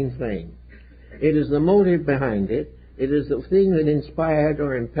not the main thing. It is the motive behind it. It is the thing that inspired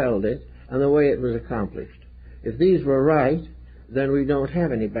or impelled it, and the way it was accomplished. If these were right, then we don't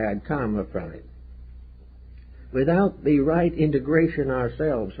have any bad karma from it. Without the right integration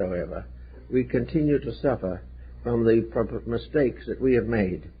ourselves, however, we continue to suffer from the mistakes that we have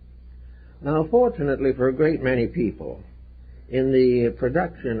made. Now, fortunately for a great many people, in the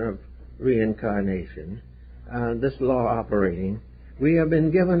production of reincarnation, this law operating, we have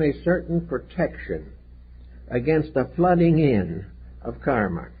been given a certain protection against a flooding in of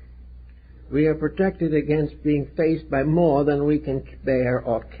karma. We are protected against being faced by more than we can bear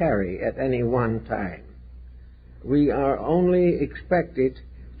or carry at any one time. We are only expected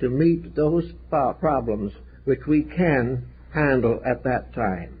to meet those problems which we can handle at that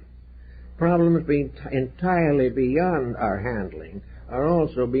time. Problems being entirely beyond our handling are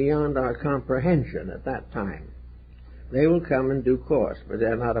also beyond our comprehension at that time. They will come in due course, but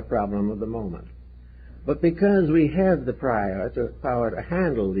they're not a problem of the moment. But because we have the power to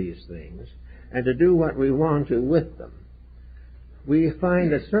handle these things and to do what we want to with them, we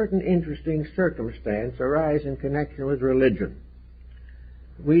find a certain interesting circumstance arise in connection with religion.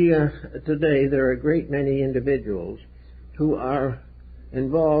 Today there are a great many individuals who are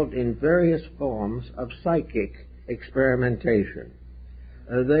involved in various forms of psychic experimentation.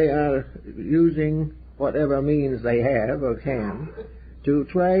 They are using whatever means they have or can to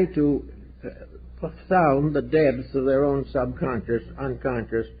try to sound the depths of their own subconscious,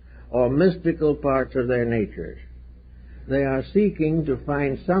 unconscious, or mystical parts of their natures. They are seeking to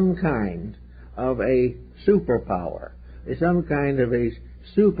find some kind of a superpower, some kind of a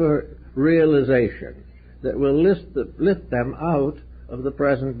super realization that will lift them out of the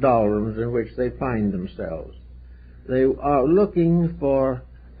present doldrums in which they find themselves. They are looking for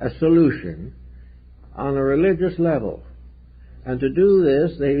a solution on a religious level. And to do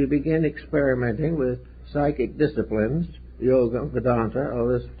this, they begin experimenting with psychic disciplines, yoga, Vedanta,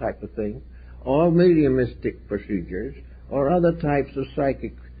 or this type of thing, or mediumistic procedures, or other types of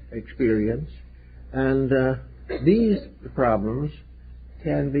psychic experience, and These problems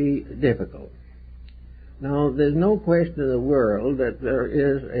can be difficult. Now, there's no question in the world that there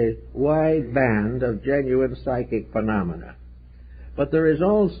is a wide band of genuine psychic phenomena. But there is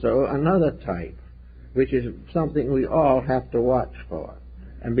also another type, which is something we all have to watch for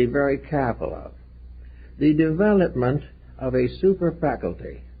and be very careful of. The development of a super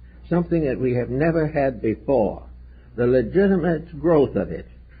faculty, something that we have never had before, the legitimate growth of it,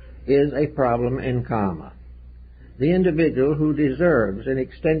 is a problem in karma. The individual who deserves an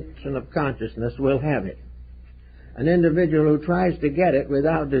extension of consciousness will have it. An individual who tries to get it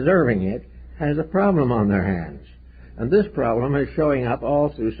without deserving it has a problem on their hands. And this problem is showing up all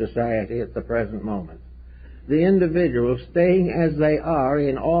through society at the present moment. The individuals staying as they are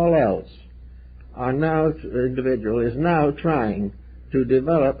in all else the individual is now trying to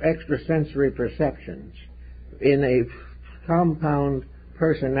develop extrasensory perceptions in a compound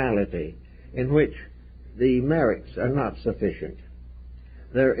personality in which the merits are not sufficient.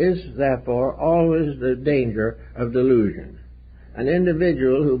 There is, therefore, always the danger of delusion. An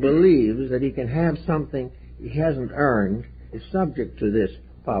individual who believes that he can have something he hasn't earned is subject to this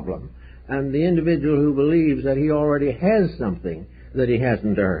problem, and the individual who believes that he already has something that he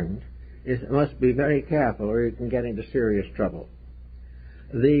hasn't earned must be very careful or he can get into serious trouble.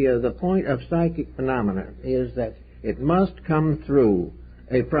 The point of psychic phenomena is that it must come through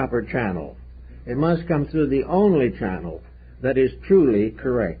a proper channel. It must come through the only channel that is truly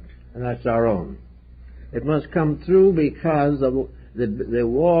correct, and that's our own. It must come through because the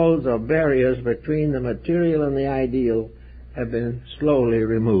walls or barriers between the material and the ideal have been slowly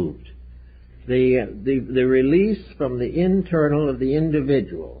removed. The release from the internal of the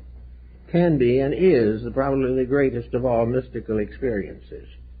individual can be and is probably the greatest of all mystical experiences.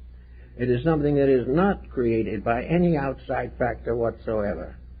 It is something that is not created by any outside factor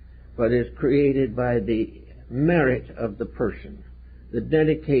whatsoever, but is created by the merit of the person, the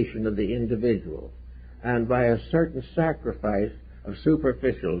dedication of the individual, and by a certain sacrifice of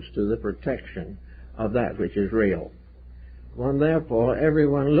superficials to the protection of that which is real. Therefore,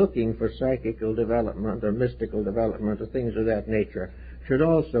 everyone looking for psychical development or mystical development or things of that nature should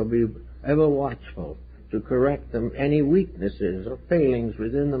also be ever watchful to correct any weaknesses or failings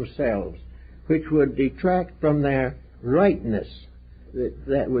within themselves which would detract from their rightness,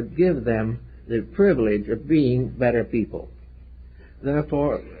 that would give them the privilege of being better people.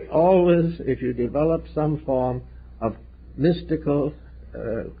 Therefore, always, if you develop some form of mystical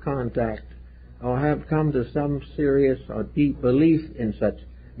contact or have come to some serious or deep belief in such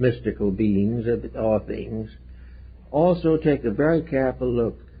mystical beings or things, also take a very careful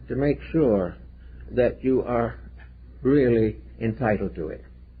look to make sure that you are really entitled to it,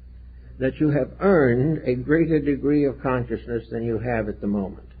 that you have earned a greater degree of consciousness than you have at the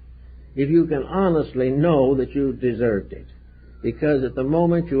moment. If you can honestly know that you deserved it, because at the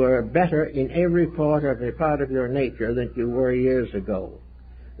moment you are better in every part of your nature than you were years ago,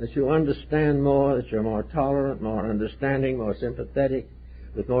 that you understand more, that you're more tolerant, more understanding, more sympathetic,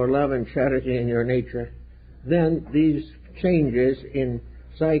 with more love and charity in your nature, then these changes in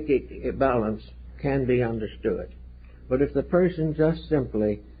psychic balance can be understood. But if the person just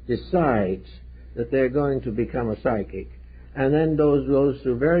simply decides that they're going to become a psychic, and then goes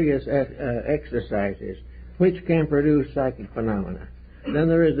through various exercises which can produce psychic phenomena, then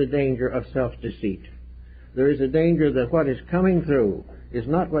there is a danger of self-deceit. There is a danger that what is coming through is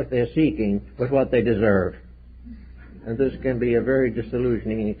not what they're seeking, but what they deserve. And this can be a very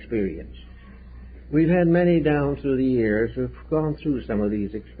disillusioning experience. We've had many down through the years who've gone through some of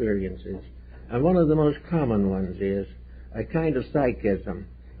these experiences, and one of the most common ones is a kind of psychism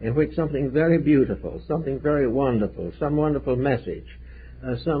in which something very beautiful, something very wonderful, some wonderful message,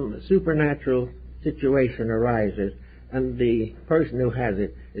 some supernatural situation arises, and the person who has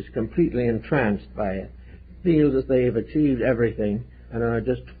it is completely entranced by it, feels that they have achieved everything and are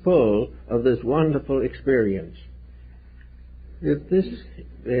just full of this wonderful experience. If this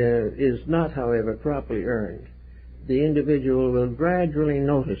is not, however, properly earned, the individual will gradually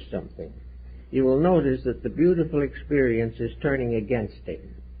notice something. He will notice that the beautiful experience is turning against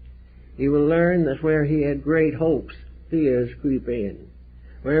him. He will learn that where he had great hopes, fears creep in.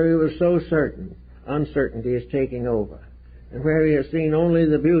 Where he was so certain, uncertainty is taking over. And where he has seen only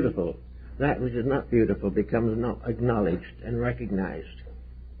the beautiful, that which is not beautiful becomes acknowledged and recognized.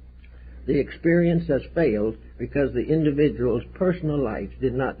 The experience has failed because the individual's personal life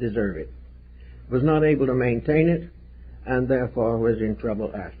did not deserve it, was not able to maintain it, and therefore was in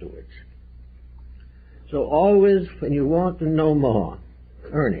trouble afterwards. So always, when you want to know more,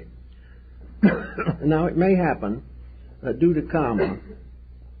 earn it. Now, it may happen that due to karma,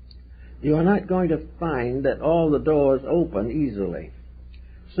 you are not going to find that all the doors open easily.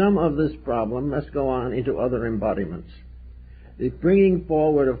 Some of this problem must go on into other embodiments. The bringing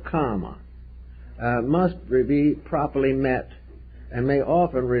forward of karma must be properly met and may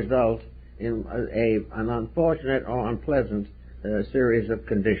often result in an unfortunate or unpleasant series of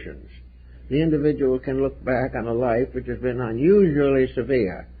conditions. The individual can look back on a life which has been unusually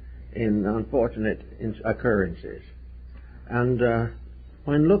severe in unfortunate occurrences. And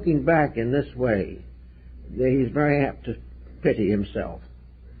when looking back in this way, he is very apt to pity himself.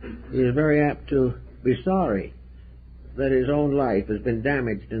 He is very apt to be sorry that his own life has been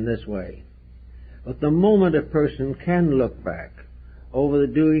damaged in this way. But the moment a person can look back over the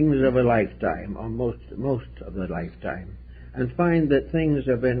doings of a lifetime, or most of the lifetime, and find that things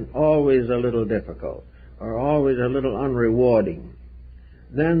have been always a little difficult, or always a little unrewarding,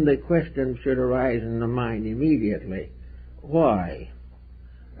 then the question should arise in the mind immediately, why?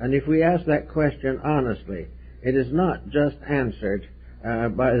 And if we ask that question honestly, it is not just answered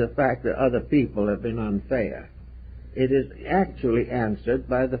by the fact that other people have been unfair. It is actually answered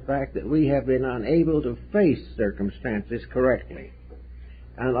by the fact that we have been unable to face circumstances correctly.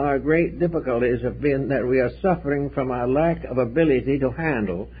 And our great difficulties have been that we are suffering from our lack of ability to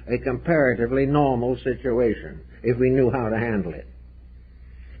handle a comparatively normal situation, if we knew how to handle it.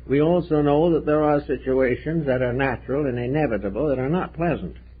 We also know that there are situations that are natural and inevitable that are not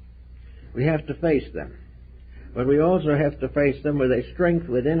pleasant. We have to face them. But we also have to face them with a strength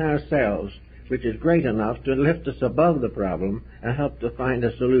within ourselves which is great enough to lift us above the problem and help to find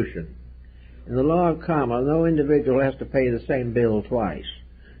a solution. In the law of karma, no individual has to pay the same bill twice.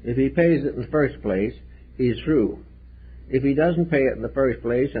 If he pays it in the first place, he's through. If he doesn't pay it in the first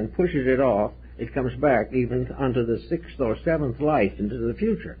place and pushes it off, it comes back even onto the sixth or seventh life into the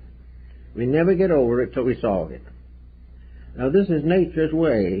future. We never get over it till we solve it. Now this is nature's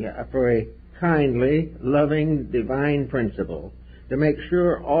way for a kindly, loving, divine principle to make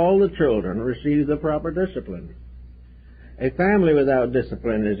sure all the children receive the proper discipline. A family without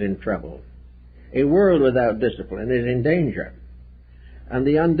discipline is in trouble. A world without discipline is in danger. And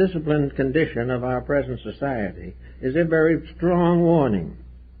the undisciplined condition of our present society is a very strong warning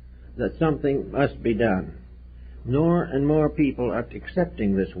that something must be done. More and more people are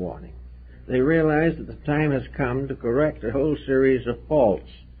accepting this warning. They realize that the time has come to correct a whole series of faults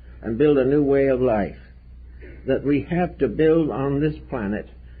and build a new way of life. That we have to build on this planet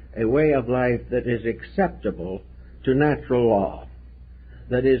a way of life that is acceptable to natural law,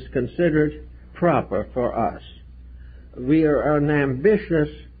 that is considered proper for us. We are an ambitious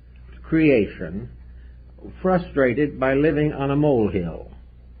creation, frustrated by living on a molehill.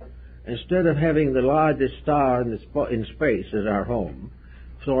 Instead of having the largest star in space as our home,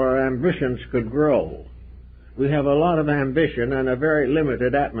 so our ambitions could grow, we have a lot of ambition and a very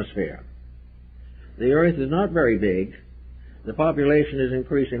limited atmosphere. The earth is not very big. The population is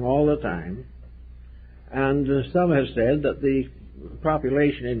increasing all the time. And some have said that the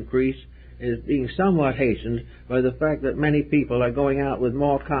population increase is being somewhat hastened by the fact that many people are going out with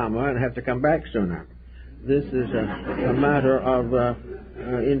more karma and have to come back sooner. This is a matter of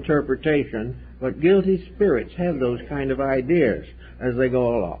interpretation, but guilty spirits have those kind of ideas as they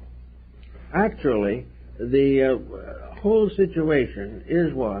go along. Actually, the whole situation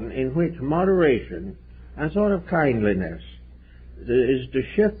is one in which moderation and sort of kindliness is to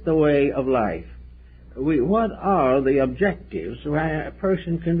shift the way of life. What are the objectives where a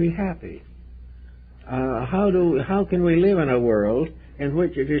person can be happy? How can we live in a world in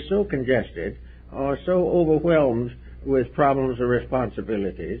which it is so congested or so overwhelmed with problems or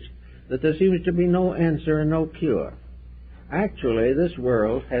responsibilities that there seems to be no answer and no cure? Actually, this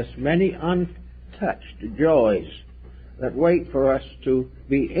world has many untouched joys that wait for us to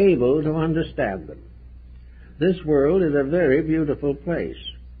be able to understand them. This world is a very beautiful place.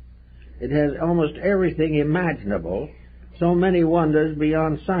 It has almost everything imaginable, so many wonders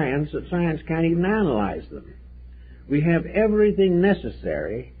beyond science that science can't even analyze them. We have everything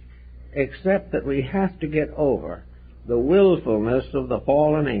necessary except that we have to get over the willfulness of the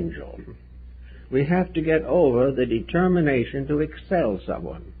fallen angel. We have to get over the determination to excel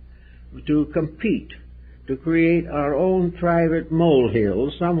someone, to compete, to create our own private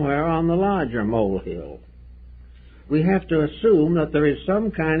molehill somewhere on the larger molehill. We have to assume that there is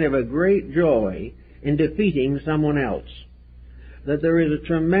some kind of a great joy in defeating someone else, that there is a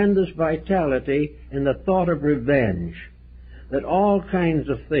tremendous vitality in the thought of revenge, that all kinds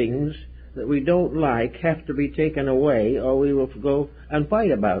of things that we don't like have to be taken away or we will go and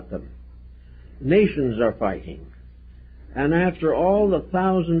fight about them. Nations are fighting. And after all the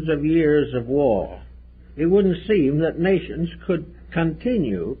thousands of years of war, it wouldn't seem that nations could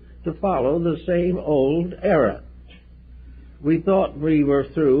continue to follow the same old error. We thought we were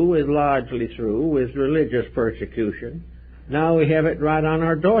largely through with religious persecution. Now we have it right on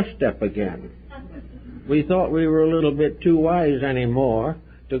our doorstep again. We thought we were a little bit too wise anymore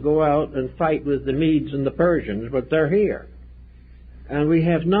to go out and fight with the Medes and the Persians, but they're here. And we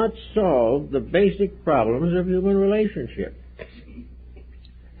have not solved the basic problems of human relationship.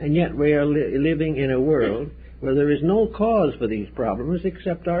 And yet we are living in a world where there is no cause for these problems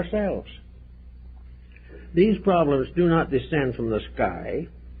except ourselves. These problems do not descend from the sky.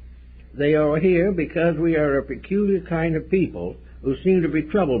 They are here because we are a peculiar kind of people who seem to be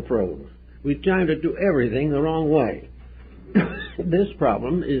trouble-prone. We try to do everything the wrong way. This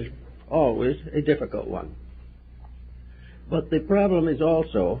problem is always a difficult one. But the problem is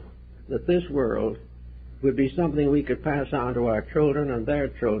also that this world would be something we could pass on to our children and their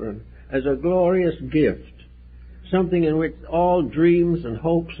children as a glorious gift, something in which all dreams and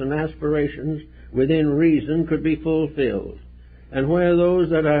hopes and aspirations within reason could be fulfilled, and where those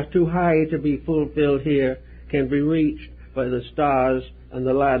that are too high to be fulfilled here can be reached by the stars and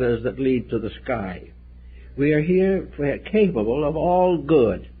the ladders that lead to the sky. We are here capable of all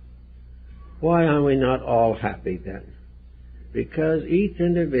good. Why are we not all happy then? Because each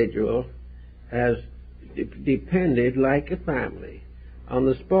individual has depended like a family on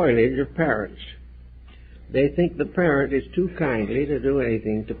the spoilage of parents. They think the parent is too kindly to do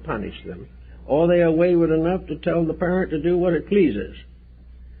anything to punish them, or they are wayward enough to tell the parent to do what it pleases.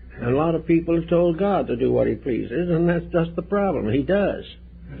 And a lot of people have told God to do what He pleases, and that's just the problem. He does.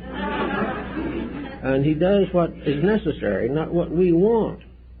 And He does what is necessary, not what we want.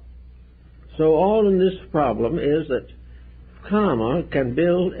 So all in this problem is that karma can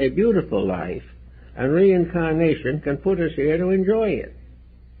build a beautiful life, and reincarnation can put us here to enjoy it.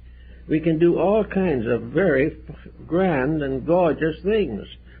 We can do all kinds of very grand and gorgeous things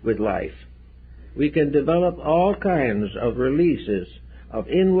with life. We can develop all kinds of releases of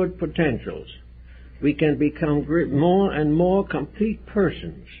inward potentials. We can become more and more complete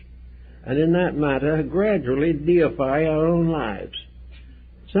persons, and in that matter gradually deify our own lives.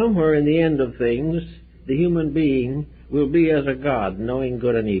 Somewhere in the end of things, the human being will be as a god, knowing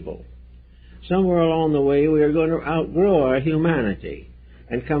good and evil. Somewhere along the way, we are going to outgrow our humanity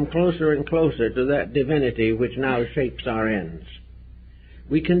and come closer and closer to that divinity which now shapes our ends.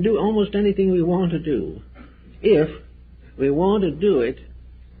 We can do almost anything we want to do if we want to do it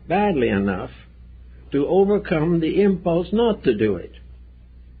badly enough to overcome the impulse not to do it.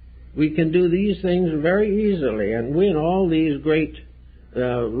 We can do these things very easily and win all these great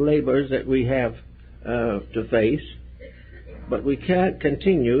labors that we have to face, but we can't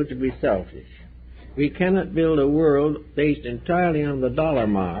continue to be selfish. We cannot build a world based entirely on the dollar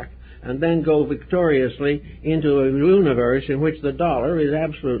mark and then go victoriously into a universe in which the dollar is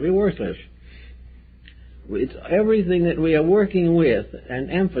absolutely worthless. It's everything that we are working with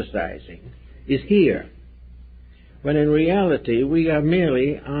and emphasizing is here, when in reality we are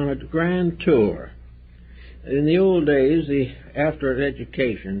merely on a grand tour. In the old days, after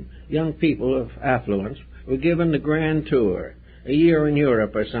education, young people of affluence were given the grand tour, a year in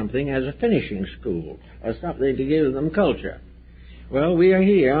Europe or something, as a finishing school, or something to give them culture. Well, we are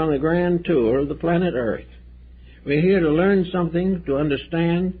here on the grand tour of the planet Earth. We're here to learn something, to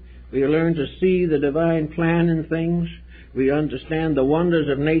understand. We learn to see the divine plan in things. We understand the wonders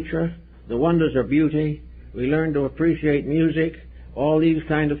of nature, the wonders of beauty. We learn to appreciate music. All these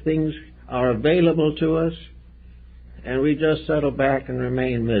kind of things are available to us, and we just settle back and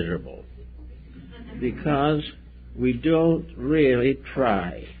remain miserable because we don't really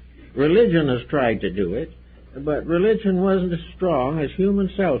try. Religion has tried to do it, but religion wasn't as strong as human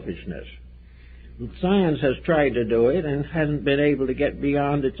selfishness. Science has tried to do it and hasn't been able to get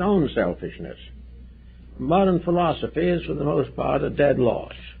beyond its own selfishness. Modern philosophy is, for the most part, a dead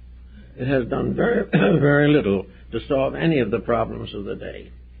loss. It has done very, very little to solve any of the problems of the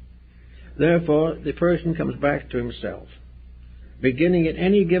day. Therefore, the person comes back to himself. Beginning at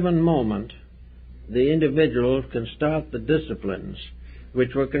any given moment, the individual can start the disciplines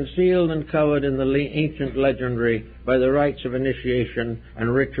which were concealed and covered in the ancient legendary by the rites of initiation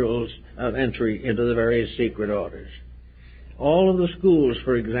and rituals of entry into the various secret orders. All of the schools,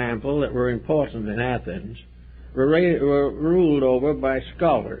 for example, that were important in Athens were ruled over by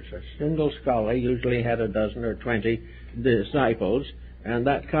scholars. A single scholar usually had a dozen or 20 disciples, and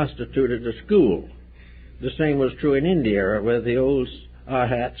that constituted a school. The same was true in India, where the old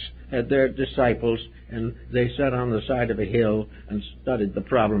arhats had their disciples, and they sat on the side of a hill and studied the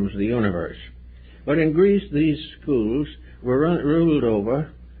problems of the universe. But in Greece, these schools were ruled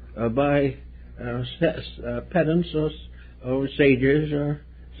over by pedants or sages or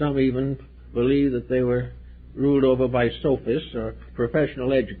Some even believe that they were ruled over by sophists or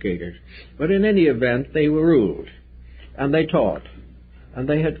professional educators. But in any event, they were ruled, and they taught, and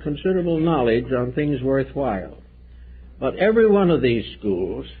they had considerable knowledge on things worthwhile. But every one of these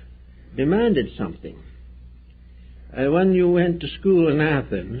schools demanded something. And when you went to school in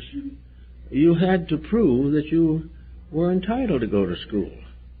Athens, you had to prove that you were entitled to go to school.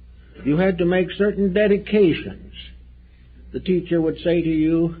 You had to make certain dedications. The teacher would say to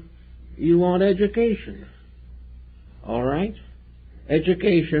you, "You want education." All right?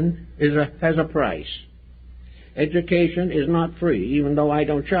 Education has a price. Education is not free, even though I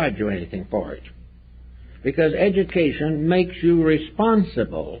don't charge you anything for it. Because education makes you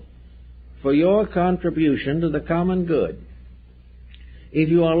responsible for your contribution to the common good. If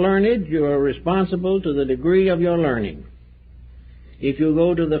you are learned, you are responsible to the degree of your learning. If you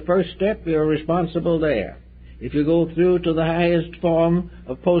go to the first step, you are responsible there. If you go through to the highest form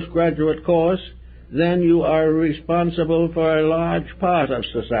of postgraduate course, then you are responsible for a large part of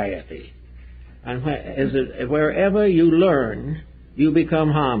society. And wherever you learn, you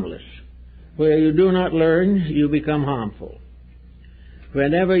become harmless. Where you do not learn, you become harmful.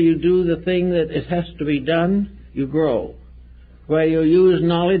 Whenever you do the thing that it has to be done, you grow. Where you use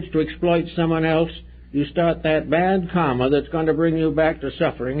knowledge to exploit someone else, you start that bad karma that's going to bring you back to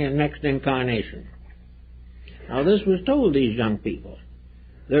suffering in next incarnation. Now, this was told these young people.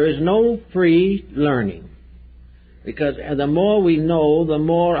 There is no free learning, because the more we know, the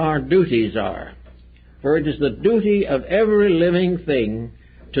more our duties are. For it is the duty of every living thing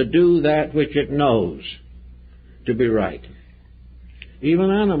to do that which it knows to be right.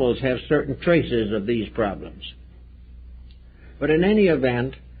 Even animals have certain traces of these problems. But in any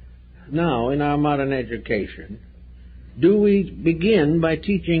event, now in our modern education, do we begin by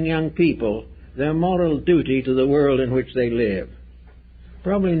teaching young people their moral duty to the world in which they live?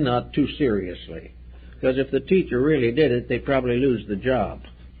 Probably not too seriously, because if the teacher really did it, they'd probably lose the job.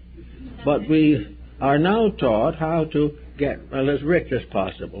 But we are now taught how to get as rich as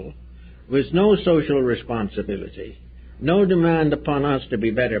possible, with no social responsibility, no demand upon us to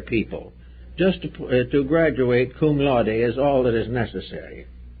be better people. Just to graduate cum laude is all that is necessary.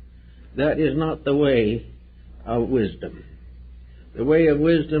 That is not the way of wisdom. The way of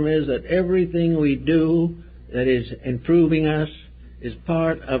wisdom is that everything we do that is improving us is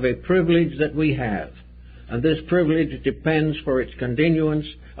part of a privilege that we have. And this privilege depends for its continuance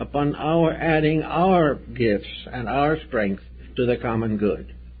upon our adding our gifts and our strength to the common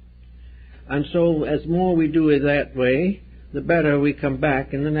good. And so as more we do it that way, the better we come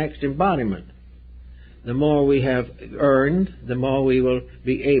back in the next embodiment. The more we have earned, the more we will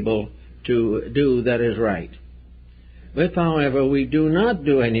be able to do that is right. If, however, we do not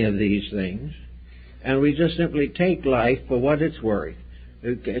do any of these things, and we just simply take life for what it's worth,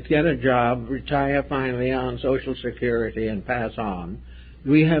 get a job, retire finally on Social Security, and pass on,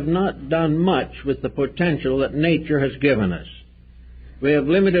 we have not done much with the potential that nature has given us. We have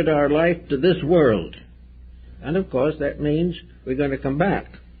limited our life to this world. And of course that means we're going to come back,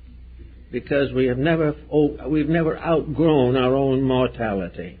 because we've never outgrown our own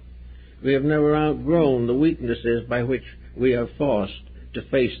mortality. We have never outgrown the weaknesses by which we are forced to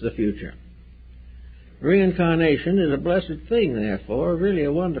face the future. Reincarnation is a blessed thing, therefore, really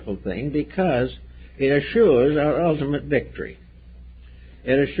a wonderful thing, because it assures our ultimate victory.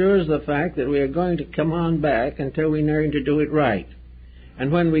 It assures the fact that we are going to come on back until we learn to do it right.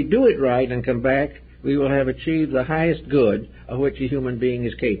 And when we do it right and come back, we will have achieved the highest good of which a human being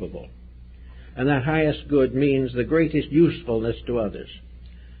is capable. And that highest good means the greatest usefulness to others.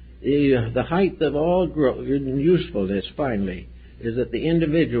 The height of all usefulness, finally, is that the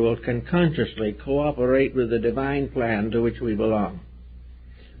individual can consciously cooperate with the divine plan to which we belong.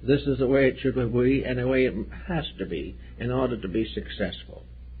 This is the way it should be, and the way it has to be, in order to be successful.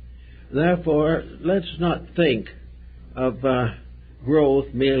 Therefore, let's not think of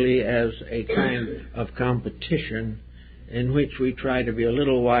growth merely as a kind of competition in which we try to be a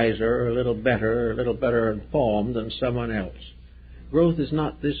little wiser, a little better informed than someone else. Growth is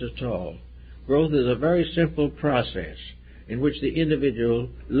not this at all. Growth is a very simple process in which the individual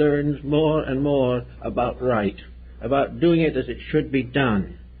learns more and more about right, about doing it as it should be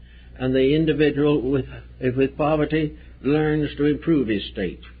done. And the individual with poverty learns to improve his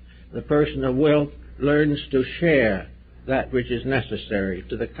state. The person of wealth learns to share that which is necessary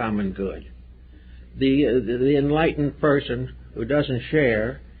to the common good. The enlightened person who doesn't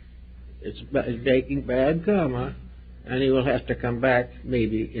share is taking bad karma, and he will have to come back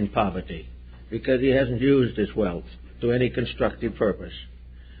maybe in poverty, because he hasn't used his wealth to any constructive purpose.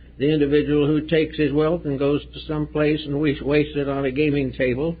 The individual who takes his wealth and goes to some place and wastes it on a gaming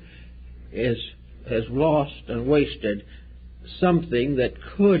table has lost and wasted something that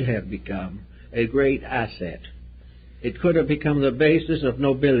could have become a great asset. It could have become the basis of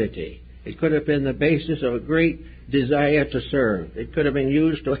nobility. It could have been the basis of a great desire to serve. It could have been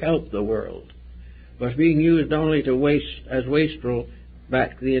used to help the world. But being used only to waste as wastrel,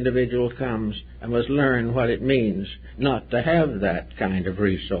 back the individual comes and must learn what it means not to have that kind of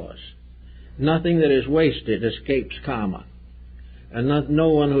resource. Nothing that is wasted escapes karma, and no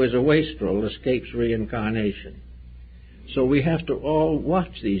one who is a wastrel escapes reincarnation. So we have to all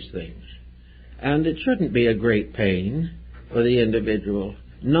watch these things. And it shouldn't be a great pain for the individual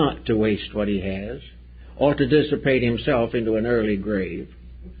not to waste what he has, or to dissipate himself into an early grave.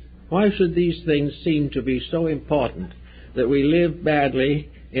 Why should these things seem to be so important that we live badly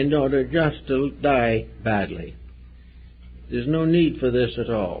in order just to die badly? There's no need for this at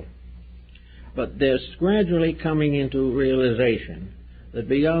all. But there's gradually coming into realization that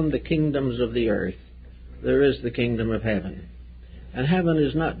beyond the kingdoms of the earth, there is the kingdom of heaven. And heaven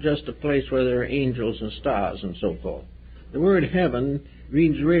is not just a place where there are angels and stars and so forth. The word heaven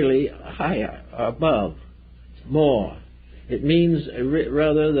means really higher, above, more. It means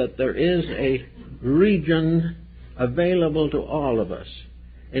rather that there is a region available to all of us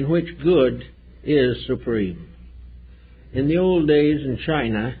in which good is supreme. In the old days in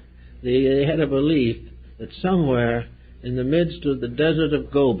China, they had a belief that somewhere in the midst of the desert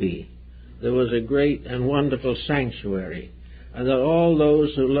of Gobi there was a great and wonderful sanctuary, and that all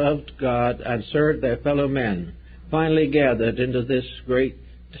those who loved God and served their fellow men finally gathered into this great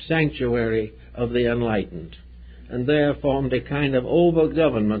sanctuary of the enlightened, and there formed a kind of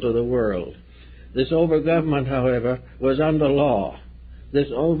over-government of the world. This over-government, however, was under law. This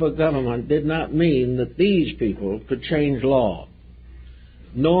over-government did not mean that these people could change law.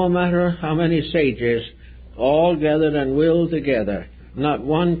 No matter how many sages all gathered and willed together, not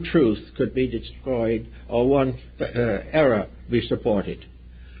one truth could be destroyed or one error be supported.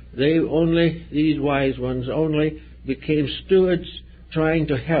 These wise ones only became stewards trying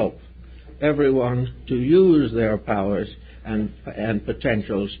to help everyone to use their powers and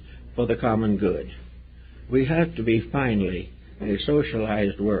potentials for the common good. We have to be finally a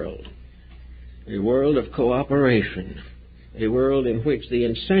socialized world, a world of cooperation, a world in which the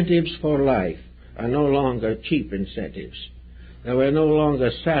incentives for life are no longer cheap incentives, that we're no longer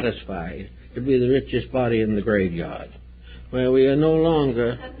satisfied to be the richest body in the graveyard, where we are no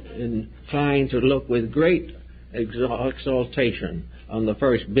longer inclined to look with great exaltation on the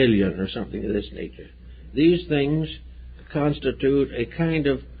first billion or something of this nature. These things constitute a kind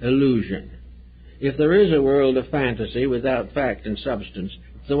of illusion. If there is a world of fantasy without fact and substance,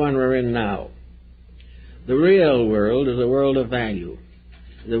 it's the one we're in now. The real world is a world of value,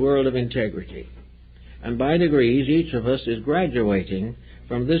 the world of integrity. And by degrees, each of us is graduating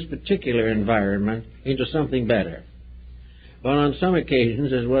from this particular environment into something better. But on some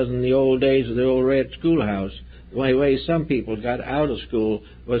occasions, as was in the old days of the old red schoolhouse, the way some people got out of school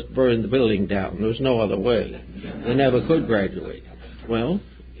was to burn the building down. There was no other way. They never could graduate. Well,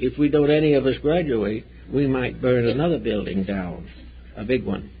 if we don't any of us graduate, we might burn another building down, a big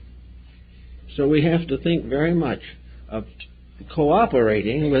one. So we have to think very much of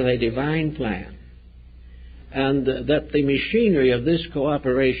cooperating with a divine plan, and that the machinery of this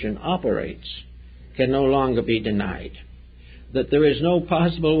cooperation operates can no longer be denied, that there is no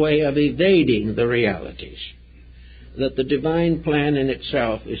possible way of evading the realities, that the divine plan in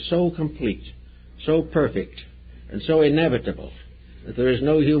itself is so complete, so perfect, and so inevitable that there is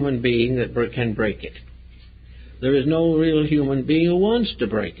no human being that can break it. There is no real human being who wants to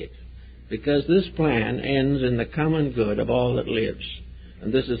break it, because this plan ends in the common good of all that lives,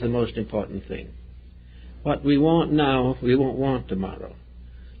 and this is the most important thing. What we want now, we won't want tomorrow.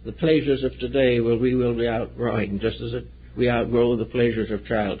 The pleasures of today we will be outgrowing, just as we outgrow the pleasures of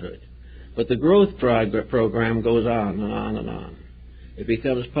childhood. But the growth program goes on and on and on. It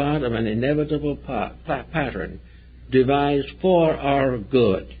becomes part of an inevitable pattern devised for our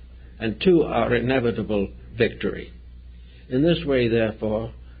good and to our inevitable victory. In this way,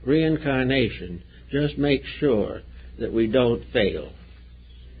 therefore, reincarnation just makes sure that we don't fail.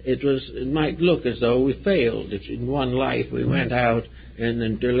 It might look as though we failed. If in one life we went out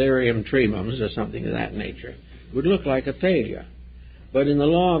in delirium tremens or something of that nature, it would look like a failure. But in the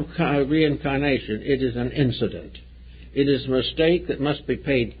law of reincarnation, it is an incident. It is a mistake that must be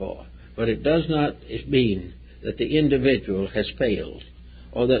paid for, but it does not mean that the individual has failed,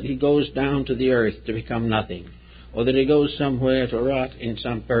 or that he goes down to the earth to become nothing, or that he goes somewhere to rot in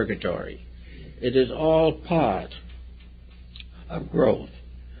some purgatory. It is all part of growth,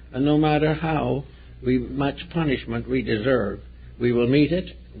 and no matter how much punishment we deserve, we will meet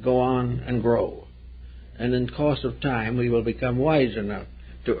it, go on, and grow. And in course of time, we will become wise enough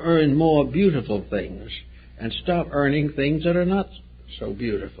to earn more beautiful things and stop earning things that are not so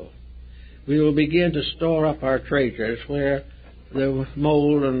beautiful. We will begin to store up our treasures where the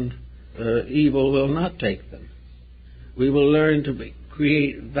mold and evil will not take them. We will learn to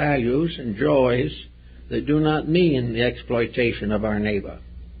create values and joys that do not mean the exploitation of our neighbor.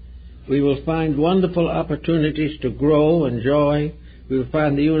 We will find wonderful opportunities to grow and joy. We will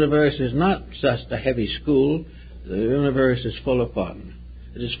find the universe is not just a heavy school. The universe is full of fun.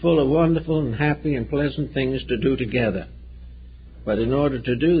 It is full of wonderful and happy and pleasant things to do together. But in order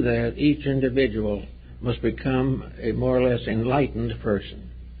to do that, each individual must become a more or less enlightened person.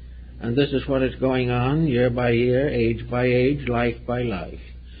 And this is what is going on year by year, age by age, life by life.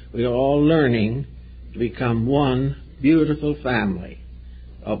 We are all learning to become one beautiful family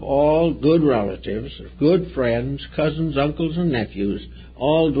of all good relatives, good friends, cousins, uncles, and nephews,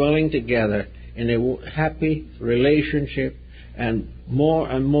 all dwelling together in a happy relationship and more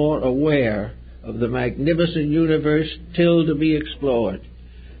aware of the magnificent universe still to be explored,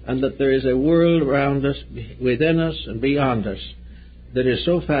 and that there is a world around us, within us, and beyond us that is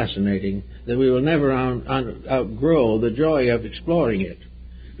so fascinating that we will never outgrow the joy of exploring it.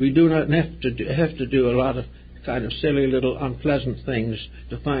 We do not have to do a lot of kind of silly little unpleasant things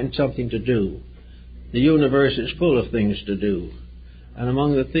to find something to do. The universe is full of things to do, and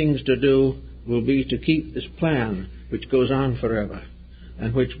among the things to do will be to keep this plan which goes on forever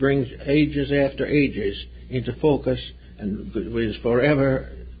and which brings ages after ages into focus and is forever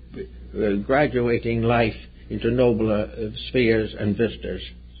graduating life into nobler spheres and vistas.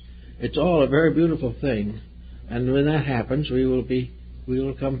 It's all a very beautiful thing, and when that happens, we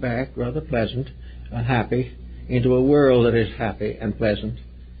will come back rather pleasant and happy into a world that is happy and pleasant.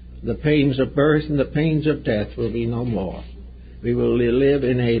 The pains of birth and the pains of death will be no more. We will live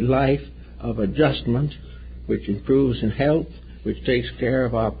in a life of adjustment which improves in health, which takes care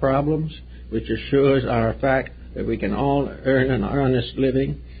of our problems, which assures our fact that we can all earn an honest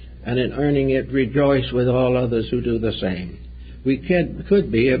living, and in earning it rejoice with all others who do the same. We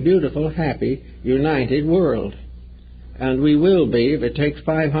could be a beautiful, happy, united world. And we will be if it takes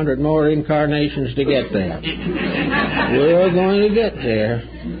 500 more incarnations to get there. We're going to get there,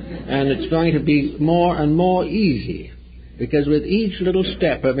 and it's going to be more and more easy, because with each little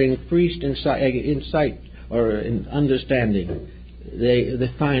step of increased insight or in understanding, the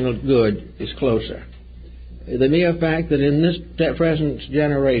final good is closer. The mere fact that in this present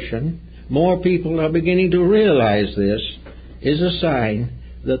generation more people are beginning to realize this is a sign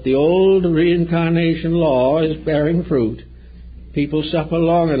that the old reincarnation law is bearing fruit. People suffer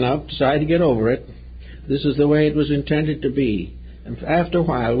long enough, decide to get over it. This is the way it was intended to be. And after a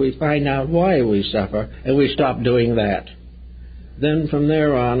while we find out why we suffer, and we stop doing that. Then from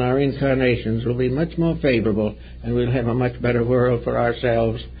there on our incarnations will be much more favorable, and we'll have a much better world for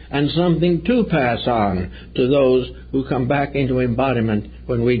ourselves and something to pass on to those who come back into embodiment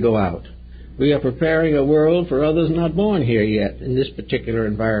when we go out. We are preparing a world for others not born here yet in this particular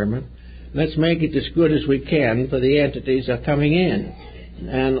environment. Let's make it as good as we can for the entities that are coming in.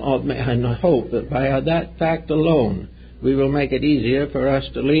 And I hope that by that fact alone, we will make it easier for us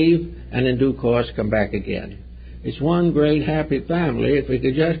to leave and in due course come back again. It's one great happy family if we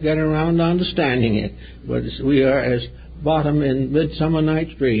could just get around to understanding it. But we are, as Bottom in Midsummer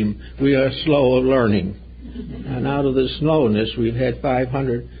Night's Dream, we are slow of learning. And out of the slowness, we've had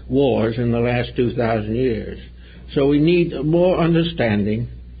 500 wars in the last 2,000 years. So we need more understanding,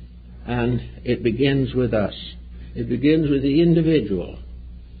 and it begins with us. It begins with the individual.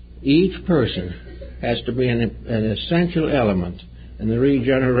 Each person has to be an essential element in the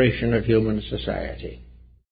regeneration of human society.